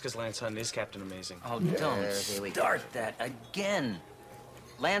 150. That's because Lance Hunt is Captain Amazing. Oh, don't start that again.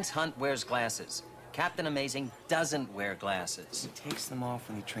 Lance Hunt wears glasses. Captain Amazing doesn't wear glasses. He takes them off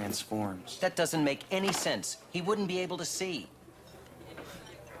when he transforms. That doesn't make any sense. He wouldn't be able to see.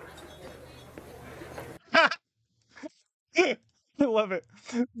 I love it.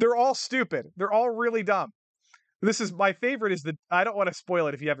 They're all stupid. They're all really dumb. This is my favorite is I don't want to spoil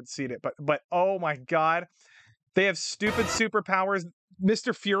it if you haven't seen it, but oh my God. They have stupid superpowers.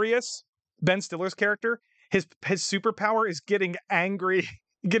 Mr. Furious, Ben Stiller's character, his superpower is getting angry,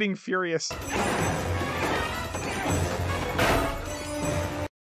 getting furious.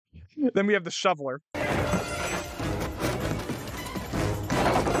 Then we have the shoveler.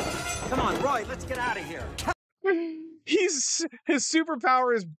 Come on, Roy, let's get out of here. His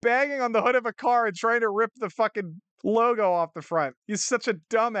superpower is banging on the hood of a car and trying to rip the fucking logo off the front. He's such a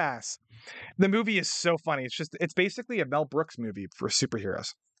dumbass. The movie is so funny. It's basically a Mel Brooks movie for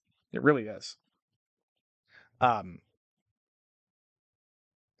superheroes. It really is.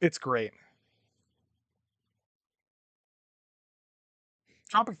 It's great.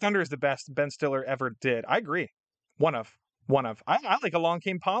 Tropic Thunder is the best Ben Stiller ever did. I agree. One of. I like Along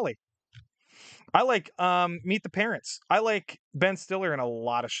Came Polly. I like Meet the Parents. I like Ben Stiller in a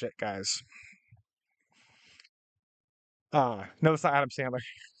lot of shit, guys. No, it's not Adam Sandler.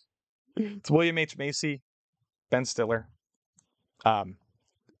 It's William H. Macy, Ben Stiller. So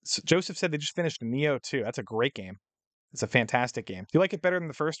Joseph said they just finished Neo 2. That's a great game. It's a fantastic game. Do you like it better than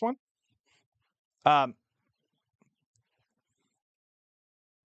the first one?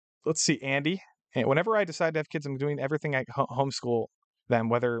 Let's see, Andy. And whenever I decide to have kids, I'm doing everything I homeschool them,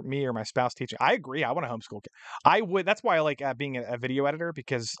 whether me or my spouse teaching. I agree. I want to homeschool. I would. That's why I like being a video editor,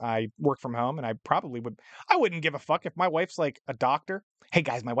 because I work from home, and I wouldn't give a fuck if my wife's like a doctor. Hey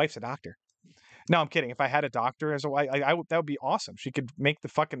guys, my wife's a doctor. No, I'm kidding. If I had a doctor as a wife, that would be awesome. She could make the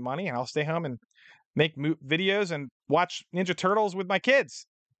fucking money, and I'll stay home and make videos and watch Ninja Turtles with my kids.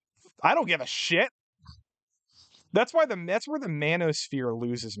 I don't give a shit. That's where the manosphere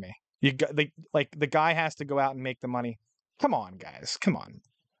loses me. The guy has to go out and make the money. Come on, guys. Come on.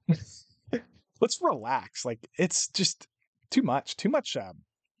 Let's relax. Like, it's just too much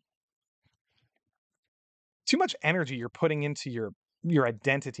energy you're putting into your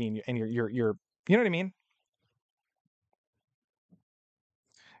identity and your you know what I mean?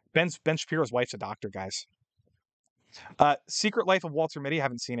 Ben Shapiro's wife's a doctor, guys. Secret Life of Walter Mitty, I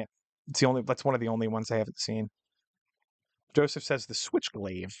haven't seen it. That's one of the only ones I haven't seen. Joseph says the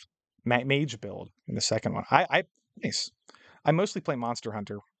Switchglaive mage build in the second one. Nice. I mostly play Monster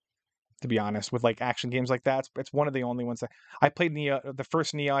Hunter to be honest, with like action games like that. It's one of the only ones that I played. Neo, the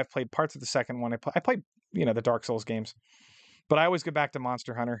first Neo. I've played parts of the second one. I played the Dark Souls games, but I always go back to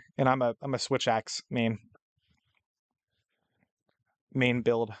Monster Hunter, and I'm a Switch Axe main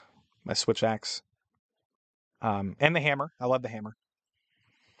build. My Switch Axe, and the hammer. I love the hammer.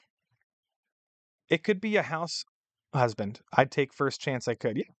 It could be a house husband. I'd take first chance I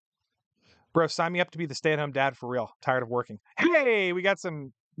could. Yeah. Bro, sign me up to be the stay-at-home dad for real. Tired of working. Hey, we got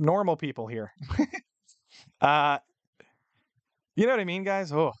some normal people here. You know what I mean,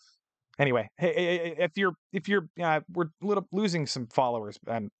 guys? Oh. Anyway, hey, if you're we're losing some followers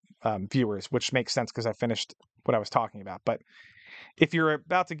and viewers, which makes sense because I finished what I was talking about. But if you're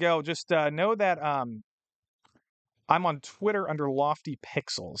about to go, just know that I'm on Twitter under Lofty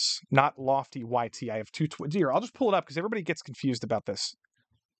Pixels, not Lofty YT. I have two here. I'll just pull it up because everybody gets confused about this.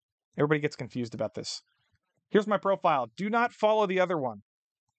 Here's my profile. Do not follow the other one.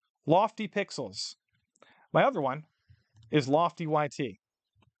 Lofty Pixels. My other one is Lofty YT.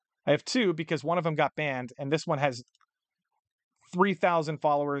 I have two because one of them got banned, and this one has 3,000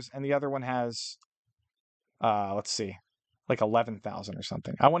 followers, and the other one has, let's see, like 11,000 or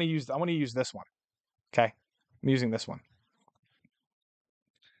something. I want to use this one. Okay, I'm using this one.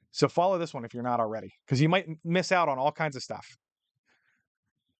 So follow this one if you're not already, because you might miss out on all kinds of stuff.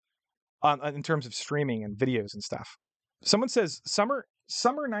 In terms of streaming and videos and stuff. Someone says summer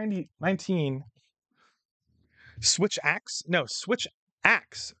 19 Switch Axe? No, Switch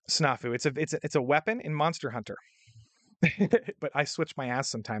Axe, Snafu. It's a weapon in Monster Hunter. But I switch my ass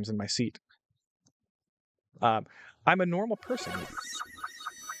sometimes in my seat. I'm a normal person.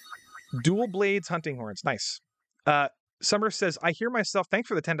 Dual blades hunting horns. Nice. Summer says, I hear myself. Thanks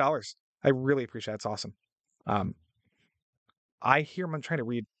for the $10. I really appreciate it. It's awesome. I'm trying to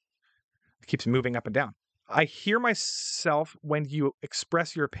read. It keeps moving up and down. I hear myself when you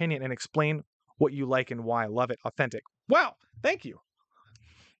express your opinion and explain what you like and why. Love it. Authentic. Wow. Thank you.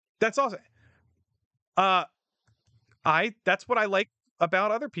 That's awesome. That's what I like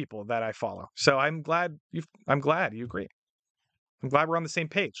about other people that I follow. So I'm glad you agree. I'm glad we're on the same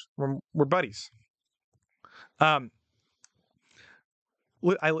page. We're buddies. I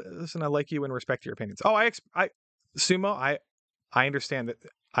like you and respect your opinions. Oh, Sumo, I understand that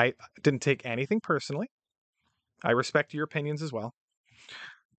I didn't take anything personally. I respect your opinions as well.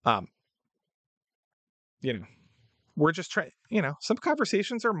 We're just trying, some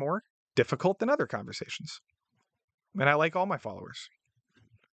conversations are more difficult than other conversations. And I like all my followers.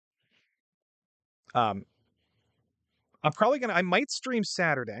 I'm probably I might stream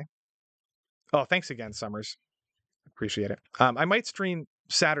Saturday. Oh, thanks again, Summers. Appreciate it. I might stream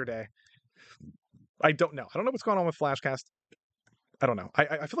Saturday. I don't know. I don't know what's going on with Flashcast. I don't know.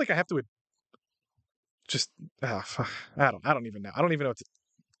 I feel like I have to just. I don't even know. I don't even know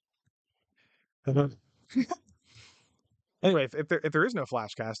what to. Anyway, if there is no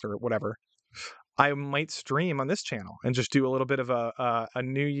Flashcast or whatever, I might stream on this channel and just do a little bit of a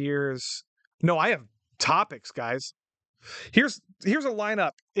New Year's. No, I have topics, guys. Here's a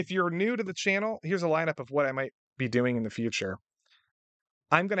lineup. If you're new to the channel, here's a lineup of what I might be doing in the future.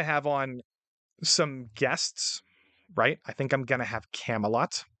 I'm gonna have on some guests, right? I think I'm gonna have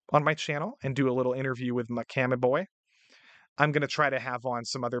Camelot on my channel and do a little interview with my Cama boy. I'm gonna try to have on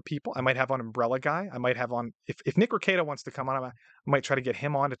some other people. I might have on Umbrella Guy. I might have on if Nick Recato wants to come on, I might try to get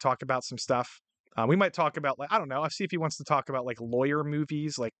him on to talk about some stuff. We might talk about I don't know. I'll see if he wants to talk about lawyer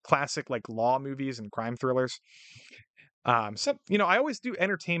movies, classic law movies and crime thrillers. I always do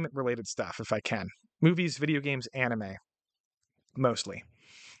entertainment related stuff if I can. Movies, video games, anime, mostly.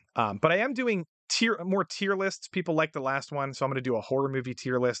 But I am doing more tier lists. People like the last one, so I'm going to do a horror movie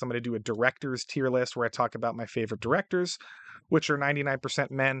tier list. I'm going to do a director's tier list where I talk about my favorite directors, which are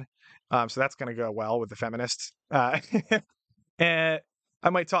 99% men. So that's going to go well with the feminists. And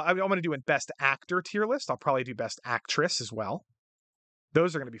I'm going to do a best actor tier list. I'll probably do best actress as well.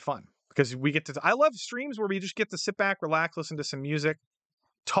 Those are going to be fun because we get to. I love streams where we just get to sit back, relax, listen to some music,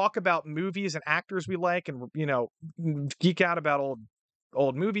 talk about movies and actors we like, and geek out about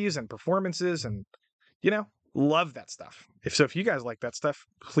old movies and performances, and love that stuff. If you guys like that stuff,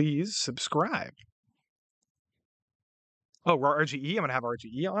 please subscribe. Oh, RGE. I'm gonna have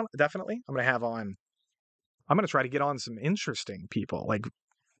RGE on, definitely. I'm gonna try to get on some interesting people, like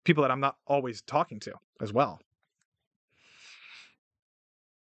people that I'm not always talking to as well.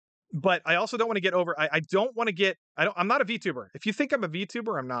 But I also don't want to get over. I'm not a VTuber. If you think I'm a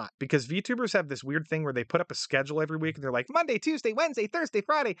VTuber, I'm not, because VTubers have this weird thing where they put up a schedule every week and they're like Monday, Tuesday, Wednesday, Thursday,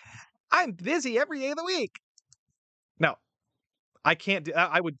 Friday. I'm busy every day of the week. No, I can't do.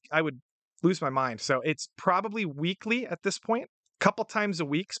 I would lose my mind. So it's probably weekly at this point. couple times a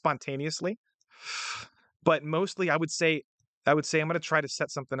week spontaneously. But mostly I would say I'm going to try to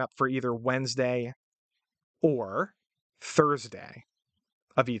set something up for either Wednesday or Thursday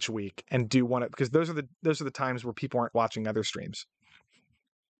of each week and do one because those are the times where people aren't watching other streams.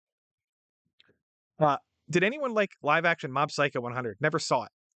 Did anyone like live action Mob Psycho 100? Never saw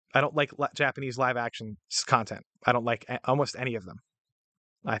it. I don't like Japanese live action content. I don't like almost any of them.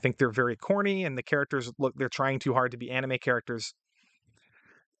 I think they're very corny and the characters they're trying too hard to be anime characters.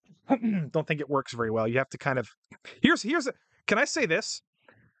 Don't think it works very well. You have to kind of can I say this?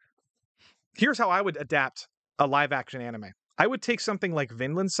 Here's how I would adapt a live action anime. I would take something like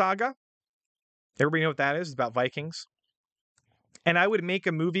Vinland Saga. Everybody know what that is? It's about Vikings. And I would make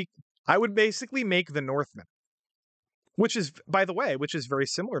a movie. I would basically make The Northman, which is, by the way, very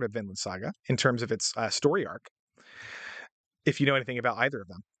similar to Vinland Saga in terms of its story arc, if you know anything about either of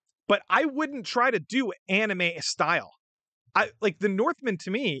them. But I wouldn't try to do anime style. Like The Northman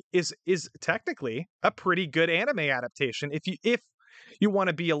to me is technically a pretty good anime adaptation if you want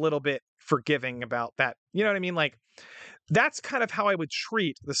to be a little bit forgiving about that. You know what I mean? Like that's kind of how I would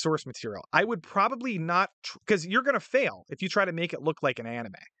treat the source material. I would probably not, because you're going to fail if you try to make it look like an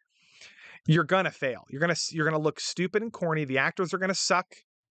anime. You're going to fail. You're going to look stupid and corny. The actors are going to suck.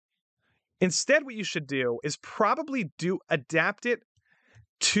 Instead, what you should do is probably adapt it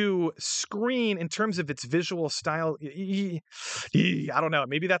to screen in terms of its visual style. I don't know.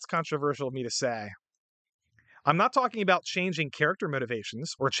 Maybe that's controversial of me to say. I'm not talking about changing character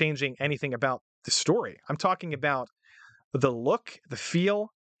motivations or changing anything about the story. I'm talking about the look, the feel,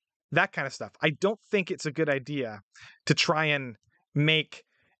 that kind of stuff. I don't think it's a good idea to try and make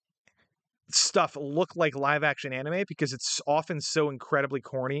stuff look like live action anime because it's often so incredibly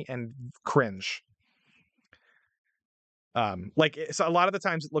corny and cringe. So a lot of the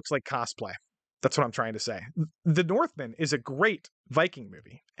times it looks like cosplay. That's what I'm trying to say. The Northman is a great Viking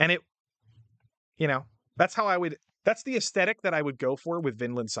movie, and that's the aesthetic that I would go for with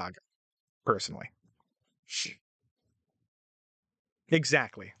Vinland Saga, personally.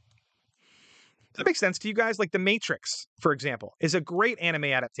 Exactly. Does that make sense to you guys? Like The Matrix, for example, is a great anime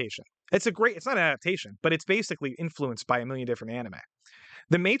adaptation. It's not an adaptation, but it's basically influenced by a million different anime.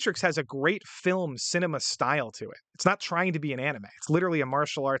 The Matrix has a great film cinema style to it. It's not trying to be an anime. It's literally a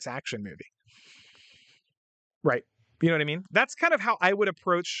martial arts action movie. Right. You know what I mean? That's kind of how I would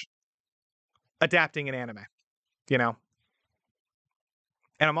approach adapting an anime, And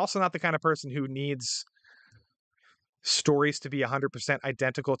I'm also not the kind of person who needs stories to be 100%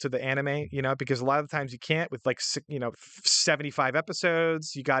 identical to the anime, because a lot of the times you can't with 75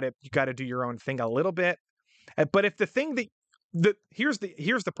 episodes. You got to do your own thing a little bit. But if the thing here's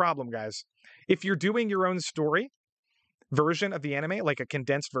the problem, guys. If you're doing your own story version of the anime, like a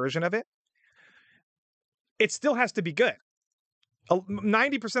condensed version of it, it still has to be good.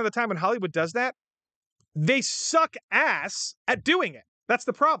 90% of the time when Hollywood does that, they suck ass at doing it. That's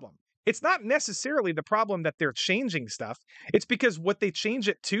the problem. It's not necessarily the problem that they're changing stuff. It's because what they change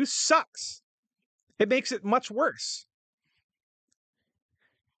it to sucks. It makes it much worse.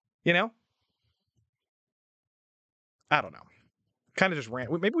 I don't know. Kind of just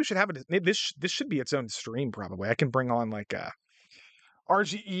rant. Maybe we should have it. Maybe this should be its own stream. Probably I can bring on like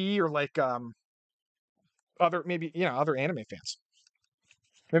RGE or like other other anime fans.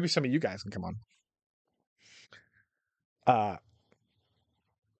 Maybe some of you guys can come on.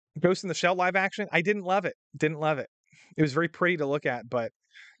 Ghost in the Shell live action. I didn't love it. It was very pretty to look at, but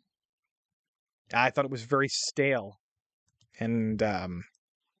I thought it was very stale. And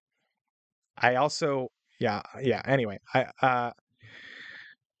I also Anyway, I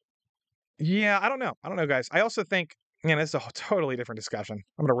don't know, guys. I also think, it's a totally different discussion.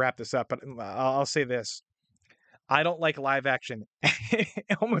 I'm going to wrap this up, but I'll say this. I don't like live action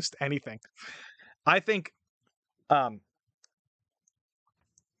almost anything. I think,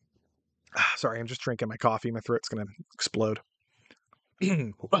 sorry, I'm just drinking my coffee. My throat's going to explode.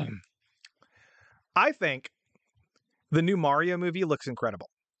 I think the new Mario movie looks incredible.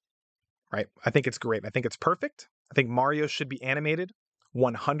 Right? I think it's great. I think it's perfect. I think Mario should be animated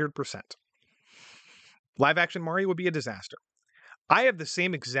 100%. Live action Mario would be a disaster. I have the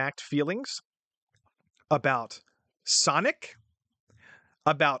same exact feelings about Sonic,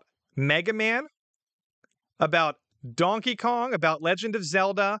 about Mega Man, about Donkey Kong, about Legend of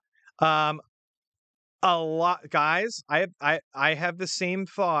Zelda. A lot, guys. I have the same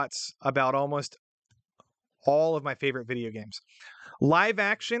thoughts about almost all of my favorite video games. Live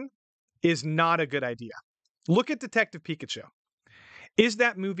action is not a good idea. Look at Detective Pikachu. Is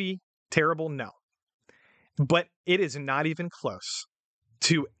that movie terrible? No. But it is not even close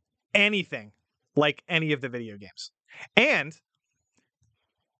to anything like any of the video games. And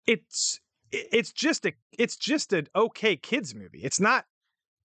it's just an okay kids movie.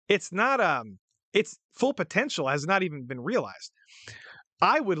 Its full potential has not even been realized.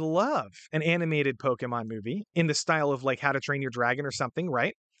 I would love an animated Pokemon movie in the style of like How to Train Your Dragon or something,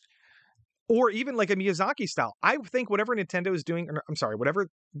 right? Or even like a Miyazaki style. I think whatever Nintendo is doing, or, I'm sorry, whatever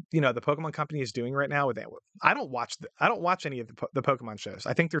the Pokemon company is doing right now with that. I don't watch any of the Pokemon shows.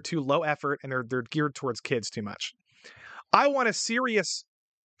 I think they're too low effort and they're geared towards kids too much. I want a serious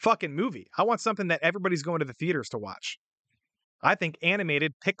fucking movie. I want something that everybody's going to the theaters to watch. I think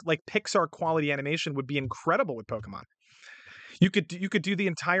animated, like Pixar quality animation would be incredible with Pokemon. You could do the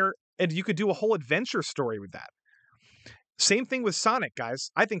entire, and you could do a whole adventure story with that. Same thing with Sonic, guys.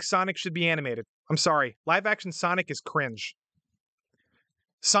 I think Sonic should be animated. I'm sorry, live action Sonic is cringe.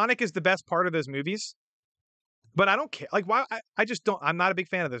 Sonic is the best part of those movies, but I don't care. Like, why? I just don't. I'm not a big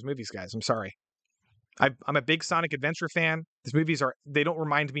fan of those movies, guys. I'm sorry. I'm a big Sonic Adventure fan. These movies they don't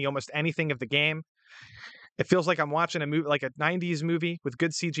remind me almost anything of the game. It feels like I'm watching a movie, like a '90s movie with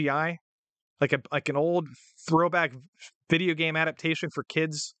good CGI, like an old throwback video game adaptation for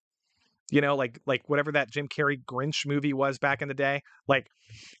kids. Like whatever that Jim Carrey Grinch movie was back in the day. Like,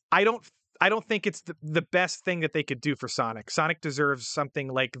 I don't think it's the best thing that they could do for Sonic. Sonic deserves something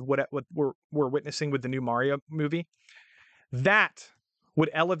like what we're witnessing with the new Mario movie. That would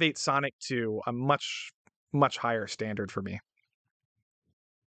elevate Sonic to a much, much higher standard for me.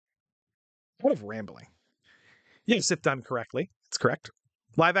 What of rambling? Yes, if done correctly. It's correct.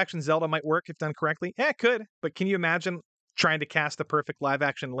 Live action Zelda might work if done correctly. Yeah, it could. But can you imagine trying to cast the perfect live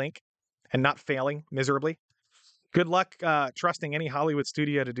action Link and not failing miserably? Good luck trusting any Hollywood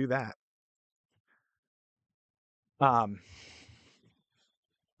studio to do that.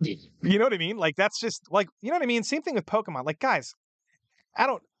 You know what I mean? Like, that's just like, you know what I mean? Same thing with Pokemon. Like, guys,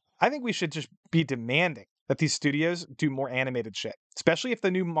 I think we should just be demanding that these studios do more animated shit, especially if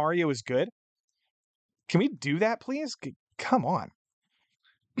the new Mario is good. Can we do that, please? Come on.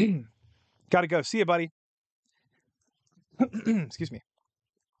 Gotta go. See you, buddy. Excuse me.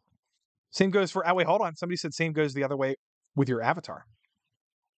 Same goes for, wait, hold on. Somebody said same goes the other way with your avatar.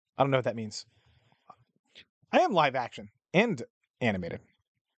 I don't know what that means. I am live action and animated.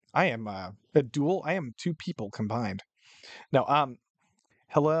 I am a dual. I am two people combined. No,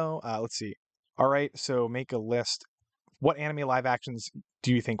 hello. Let's see. All right, so make a list. What anime live actions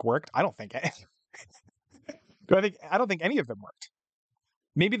do you think worked? I don't think I don't think any of them worked.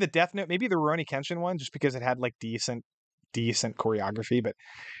 Maybe the Death Note, maybe the Rurouni Kenshin one, just because it had like decent choreography. But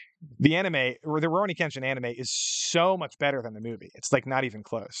the anime, or the Rurouni Kenshin anime, is so much better than the movie. It's like not even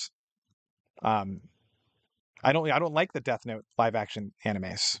close. I don't like the Death Note live action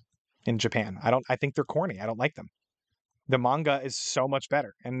animes in Japan. I think they're corny. I don't like them. The manga is so much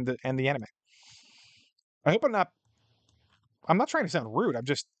better, and the anime. I hope I'm not trying to sound rude. I'm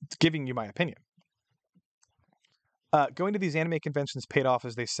just giving you my opinion. Going to these anime conventions paid off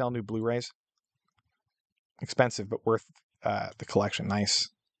as they sell new Blu-rays. Expensive, but worth the collection. Nice.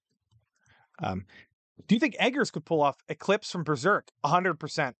 Do you think Eggers could pull off Eclipse from Berserk?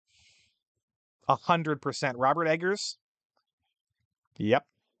 100%. 100%. Robert Eggers? Yep.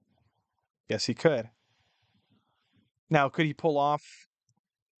 Yes, he could. Now, could he pull off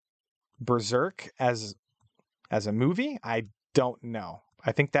Berserk as a movie? I don't know.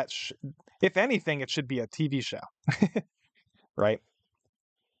 I think that if anything, it should be a TV show, right?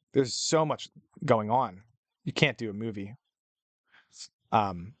 There's so much going on. You can't do a movie.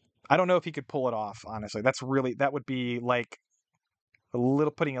 I don't know if he could pull it off, honestly. That would be like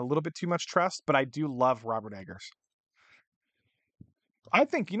putting a little bit too much trust, but I do love Robert Eggers. I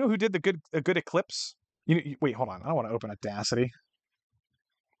think, who did a good Eclipse? Wait, hold on. I don't want to open Audacity.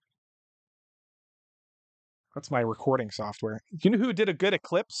 That's my recording software. You know who did a good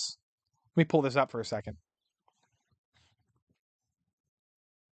Eclipse? Let me pull this up for a second.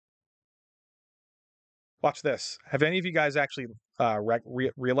 Watch this. Have any of you guys actually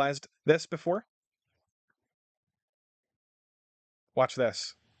realized this before? Watch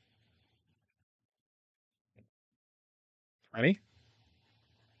this. Ready?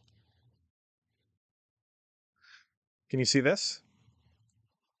 Can you see this?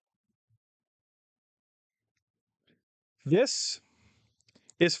 This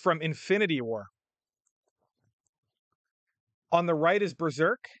is from Infinity War. On the right is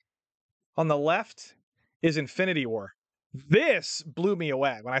Berserk. On the left is Infinity War. This blew me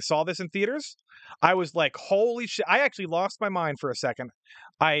away. When I saw this in theaters, I was like, holy shit. I actually lost my mind for a second.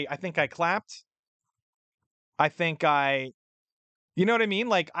 I think I clapped. I think you know what I mean?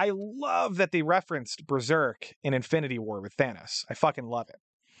 Like, I love that they referenced Berserk in Infinity War with Thanos. I fucking love it.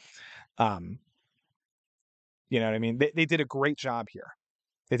 You know what I mean? They did a great job here.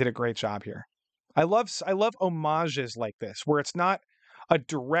 They did a great job here. I love homages like this, where it's not a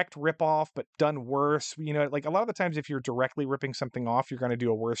direct ripoff, but done worse. You know, like a lot of the times, if you're directly ripping something off, you're going to do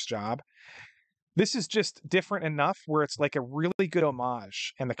a worse job. This is just different enough where it's like a really good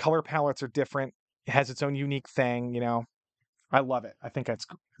homage, and the color palettes are different. It has its own unique thing. You know, I love it. I think it's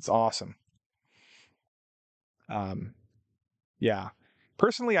awesome. Yeah.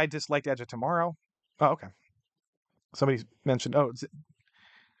 Personally, I disliked Edge of Tomorrow. Oh, okay. Somebody mentioned,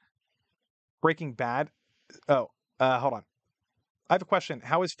 Breaking Bad. Oh, hold on. I have a question.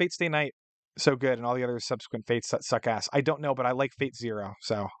 How is Fate Stay Night so good and all the other subsequent Fates suck ass? I don't know, but I like Fate Zero,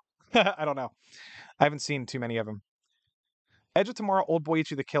 so I don't know. I haven't seen too many of them. Edge of Tomorrow, Old Boy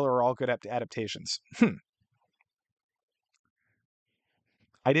Ichi the Killer are all good adaptations.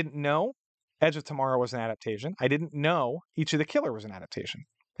 I didn't know Edge of Tomorrow was an adaptation. I didn't know Ichi the Killer was an adaptation.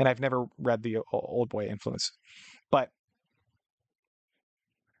 And I've never read the Old Boy influence. But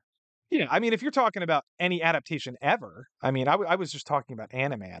yeah, I mean, if you're talking about any adaptation ever, I mean, I was just talking about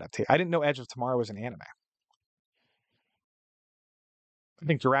anime adaptation. I didn't know Edge of Tomorrow was an anime. I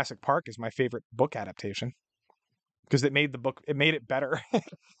think Jurassic Park is my favorite book adaptation because it made it better. It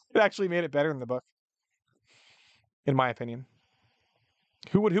actually made it better than the book, in my opinion.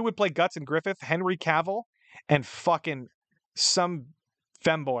 Who would play Guts and Griffith? Henry Cavill and fucking some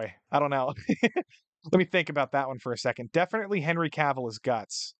femboy. I don't know. Let me think about that one for a second. Definitely Henry Cavill is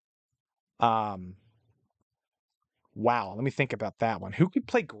Guts. Wow, let me think about that one. Who could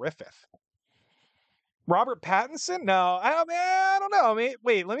play Griffith? Robert Pattinson? No, I don't know. I mean,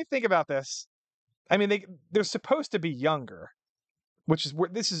 wait, let me think about this. I mean, they're supposed to be younger, which is where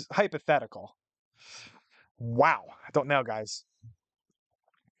this is hypothetical. Wow, I don't know, guys.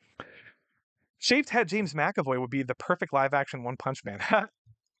 Shaved head James McAvoy would be the perfect live action One Punch Man.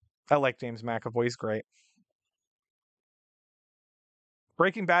 I like James McAvoy. He's great.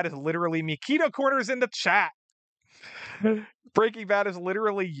 Breaking Bad is literally me. Keto Corner's in the chat. Breaking Bad is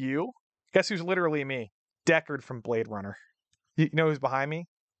literally you. Guess who's literally me? Deckard from Blade Runner. You know who's behind me?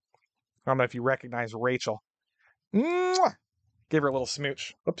 I don't know if you recognize Rachel. Mwah! Give her a little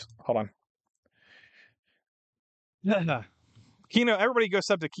smooch. Oops, hold on. Kino, everybody go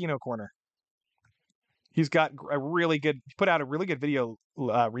sub to Kino Corner. He's got he put out a really good video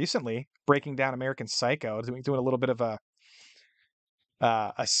recently breaking down American Psycho, doing a little bit of a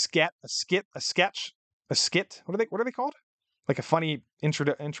skit. What are they called? Like a funny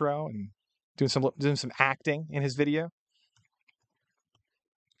intro and doing some acting in his video.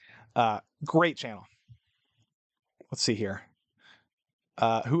 Great channel. Let's see here.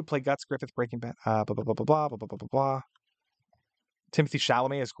 Who would play Guts, Griffith, Breaking Bad? Blah blah blah blah blah blah blah blah blah. Timothy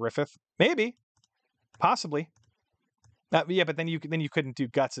Chalamet as Griffith, maybe, possibly. Yeah, but then you couldn't do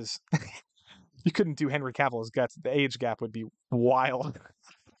Guts as you couldn't do Henry Cavill as Guts. The age gap would be wild.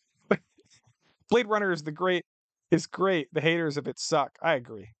 Blade Runner is great. The haters of it suck. I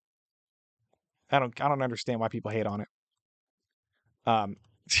agree. I don't understand why people hate on it.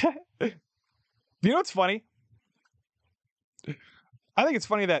 You know what's funny? I think it's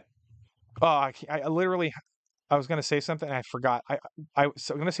funny that I literally I was gonna say something and I forgot. I was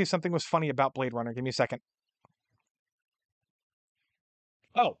gonna say something was funny about Blade Runner. Give me a second.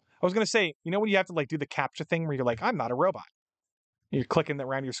 Oh, I was gonna say, you know when you have to like do the captcha thing where you're like, I'm not a robot. You're clicking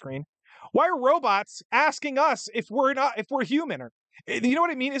around your screen. Why are robots asking us if we're human? Or you know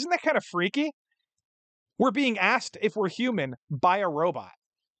what I mean? Isn't that kind of freaky? We're being asked if we're human by a robot.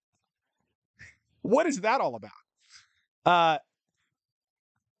 What is that all about?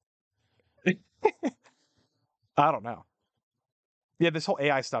 I don't know. Yeah, this whole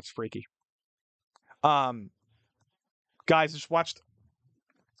AI stuff's freaky. Guys,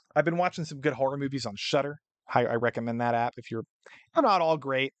 I've been watching some good horror movies on Shudder. I recommend that app if they're not all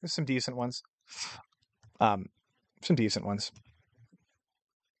great. There's some decent ones. But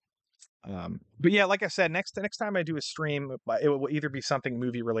yeah, like I said, next time I do a stream, it will either be something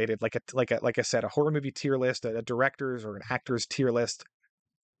movie related, like I said, a horror movie tier list, a director's or an actor's tier list,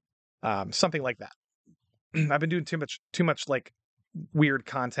 something like that. I've been doing too much like weird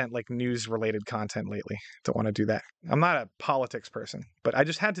content, like news related content lately. Don't want to do that. I'm not a politics person, but I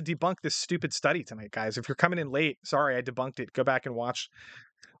just had to debunk this stupid study tonight, guys. If you're coming in late, sorry, I debunked it. Go back and watch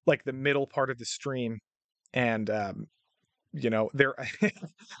like the middle part of the stream, and they're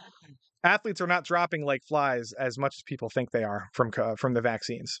athletes are not dropping like flies as much as people think they are from the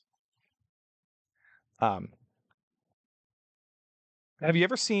vaccines. Have you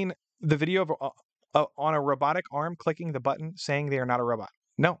ever seen the video of on a robotic arm clicking the button saying they are not a robot?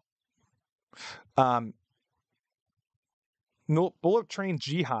 No. No, bullet train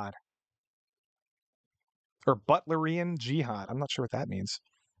jihad or butlerian jihad. I'm not sure what that means.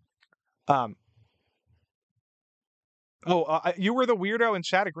 Um. You were the weirdo in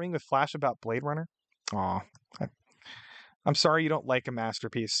chat agreeing with Flash about Blade Runner. Aw, I'm sorry you don't like a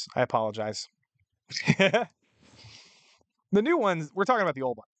masterpiece. I apologize. The new ones. We're talking about the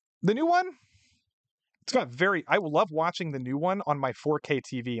old one. The new one. It's got very. I love watching the new one on my 4K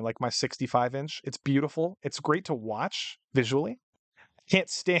TV, like my 65-inch. It's beautiful. It's great to watch visually. Can't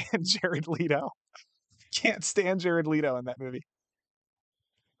stand Jared Leto. Can't stand Jared Leto in that movie.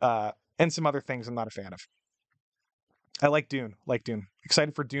 And some other things I'm not a fan of. I like Dune. Like Dune.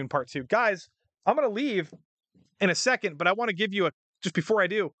 Excited for Dune Part 2. Guys, I'm going to leave in a second, but I want to give you just before I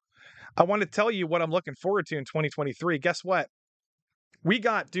do, I want to tell you what I'm looking forward to in 2023. Guess what? We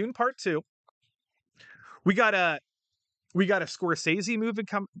got Dune Part 2. We got a Scorsese movie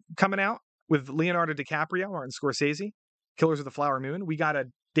coming out with Leonardo DiCaprio, Martin Scorsese, Killers of the Flower Moon. We got a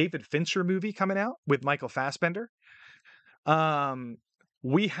David Fincher movie coming out with Michael Fassbender.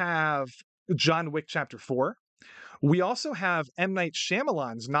 We have John Wick Chapter 4. We also have M. Night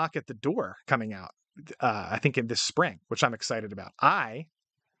Shyamalan's Knock at the Door coming out, I think in this spring, which I'm excited about. I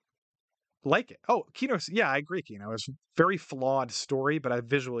like it. Oh, Kino, yeah, I agree, Kino. It's a very flawed story, but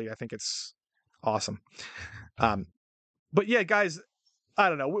visually, I think it's awesome. But yeah, guys, I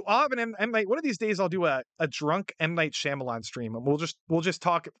don't know. I'll have an M. Night. One of these days, I'll do a drunk M. Night Shyamalan stream, and we'll just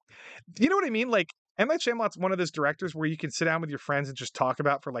talk. You know what I mean? Like M. Night Shyamalan's one of those directors where you can sit down with your friends and just talk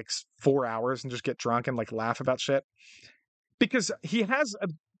about for like 4 hours and just get drunk and like laugh about shit. Because he has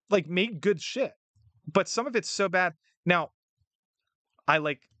like made good shit, but some of it's so bad. Now, I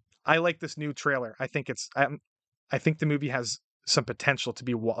like this new trailer. I think I think the movie has some potential to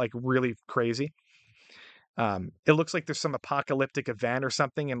be like really crazy. It looks like there's some apocalyptic event or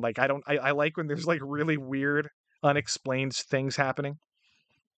something, and like I like when there's like really weird, unexplained things happening.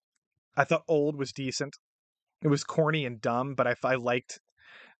 I thought Old was decent. It was corny and dumb, but I liked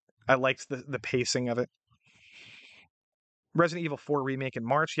the pacing of it. Resident Evil 4 remake in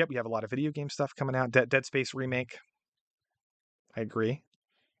March. Yep, we have a lot of video game stuff coming out. Dead Space remake. I agree.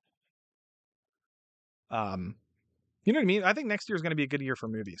 You know what I mean? I think next year is going to be a good year for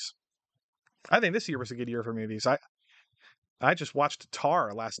movies. I think this year was a good year for movies. I just watched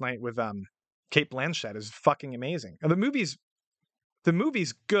Tar last night with Kate Blanchett. Is fucking amazing. And the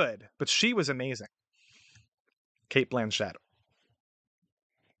movie's good, but she was amazing. Kate Blanchett.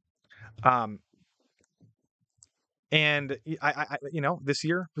 And I this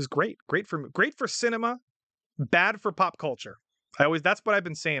year was great. Great for cinema, bad for pop culture. That's what I've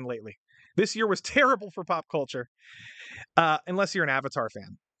been saying lately. This year was terrible for pop culture. Unless you're an Avatar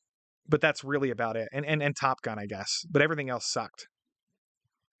fan. But that's really about it. And Top Gun, I guess. But everything else sucked.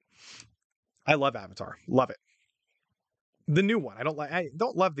 I love Avatar. Love it. The new one. I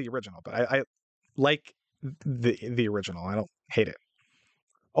don't love the original, but I like the original. I don't hate it.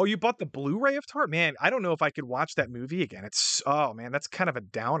 Oh, you bought the Blu-ray of Tar? Man, I don't know if I could watch that movie again. Oh man, that's kind of a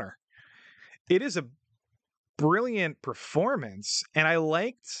downer. It is a brilliant performance, and I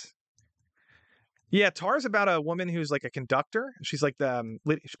liked. Yeah, Tar's about a woman who's like a conductor. She's like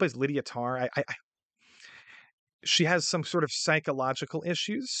she plays Lydia Tar. She has some sort of psychological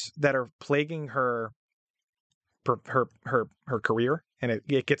issues that are plaguing her career, and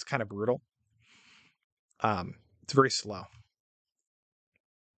it gets kind of brutal. It's very slow,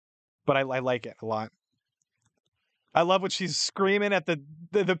 but I like it a lot. I love when she's screaming at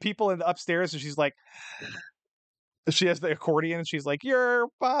the people in the upstairs, and she's like, she has the accordion, and she's like, "Your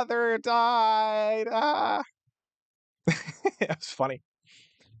father died." Ah, it's funny.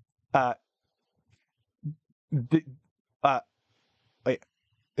 Wait.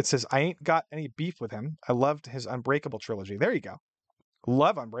 It says, "I ain't got any beef with him. I loved his Unbreakable trilogy." There you go.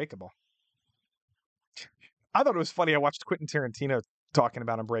 Love Unbreakable. I thought it was funny. I watched Quentin Tarantino talking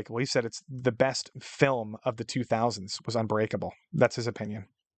about Unbreakable. He said it's the best film of the 2000s was Unbreakable. That's his opinion.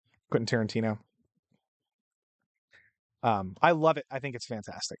 Quentin Tarantino. I love it. I think it's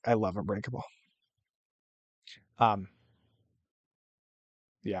fantastic. I love Unbreakable.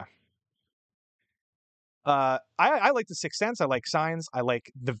 Yeah. I like The Sixth Sense. I like Signs. I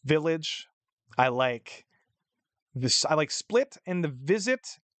like The Village. I like this. I like Split and The Visit,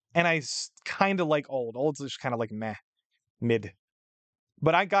 and I kind of like Old. Old's just kind of like meh, mid.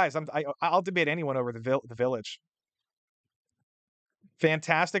 But I'll debate anyone over The Village.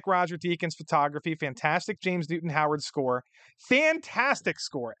 Fantastic Roger Deakins photography. Fantastic James Newton Howard score. Fantastic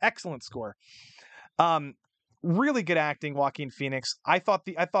score. Excellent score. Really good acting. Joaquin Phoenix. I thought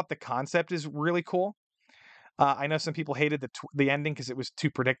the concept is really cool. I know some people hated the ending because it was too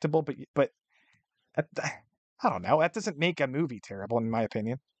predictable, but I don't know. That doesn't make a movie terrible, in my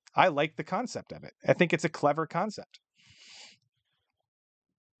opinion. I like the concept of it. I think it's a clever concept.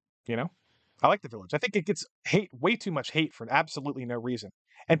 You know, I like The Village. I think it gets way too much hate for absolutely no reason.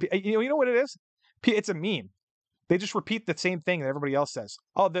 And you know what it is? It's a meme. They just repeat the same thing that everybody else says.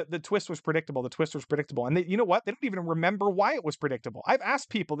 Oh, the twist was predictable. The twist was predictable. And you know what? They don't even remember why it was predictable. I've asked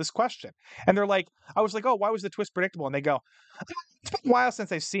people this question, and they're like, I was like, oh, why was the twist predictable? And they go, it's been a while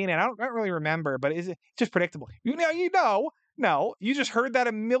since I've seen it. I don't really remember, but is it just predictable? No, you just heard that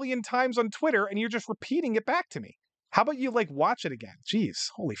a million times on Twitter, and you're just repeating it back to me. How about you watch it again? Jeez,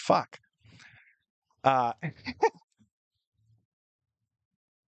 holy fuck.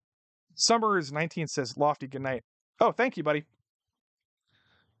 Summers 19 says, Lofty, good night. Oh, thank you, buddy.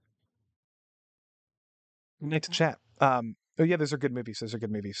 Good night to chat. Oh yeah, those are good movies.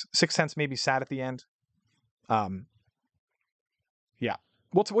 Sixth Sense maybe sad at the end. Yeah.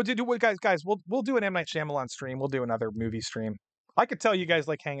 We'll do guys. We'll do an M Night Shyamalan stream. We'll do another movie stream. I could tell you guys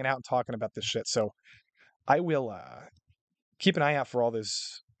like hanging out and talking about this shit, so I will keep an eye out for all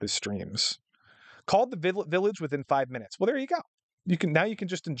those streams. Called the Village within 5 minutes. Well, there you go. You can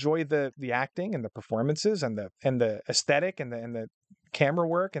just enjoy the acting and the performances and the aesthetic and the camera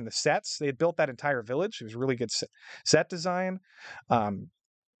work and the sets. They had built that entire village. It was really good set design.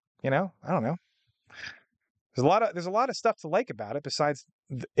 You know, I don't know. There's a lot of stuff to like about it besides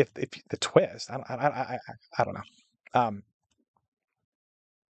if the twist. I don't know.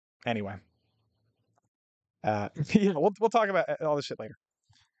 Anyway, yeah, we'll talk about all this shit later.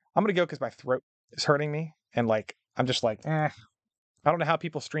 I'm gonna go because my throat is hurting me, and I'm just I don't know how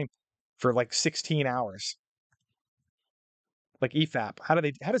people stream for 16 hours. Like EFAP. How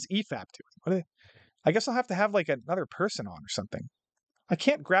does EFAP do it? I guess I'll have to have another person on or something. I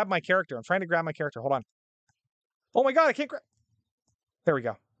can't grab my character. I'm trying to grab my character. Hold on. Oh my god, I can't grab. There we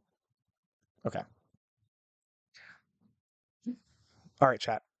go. Okay. All right,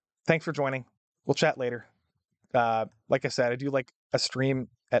 chat. Thanks for joining. We'll chat later. Like I said, I do a stream,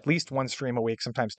 at least one stream a week, sometimes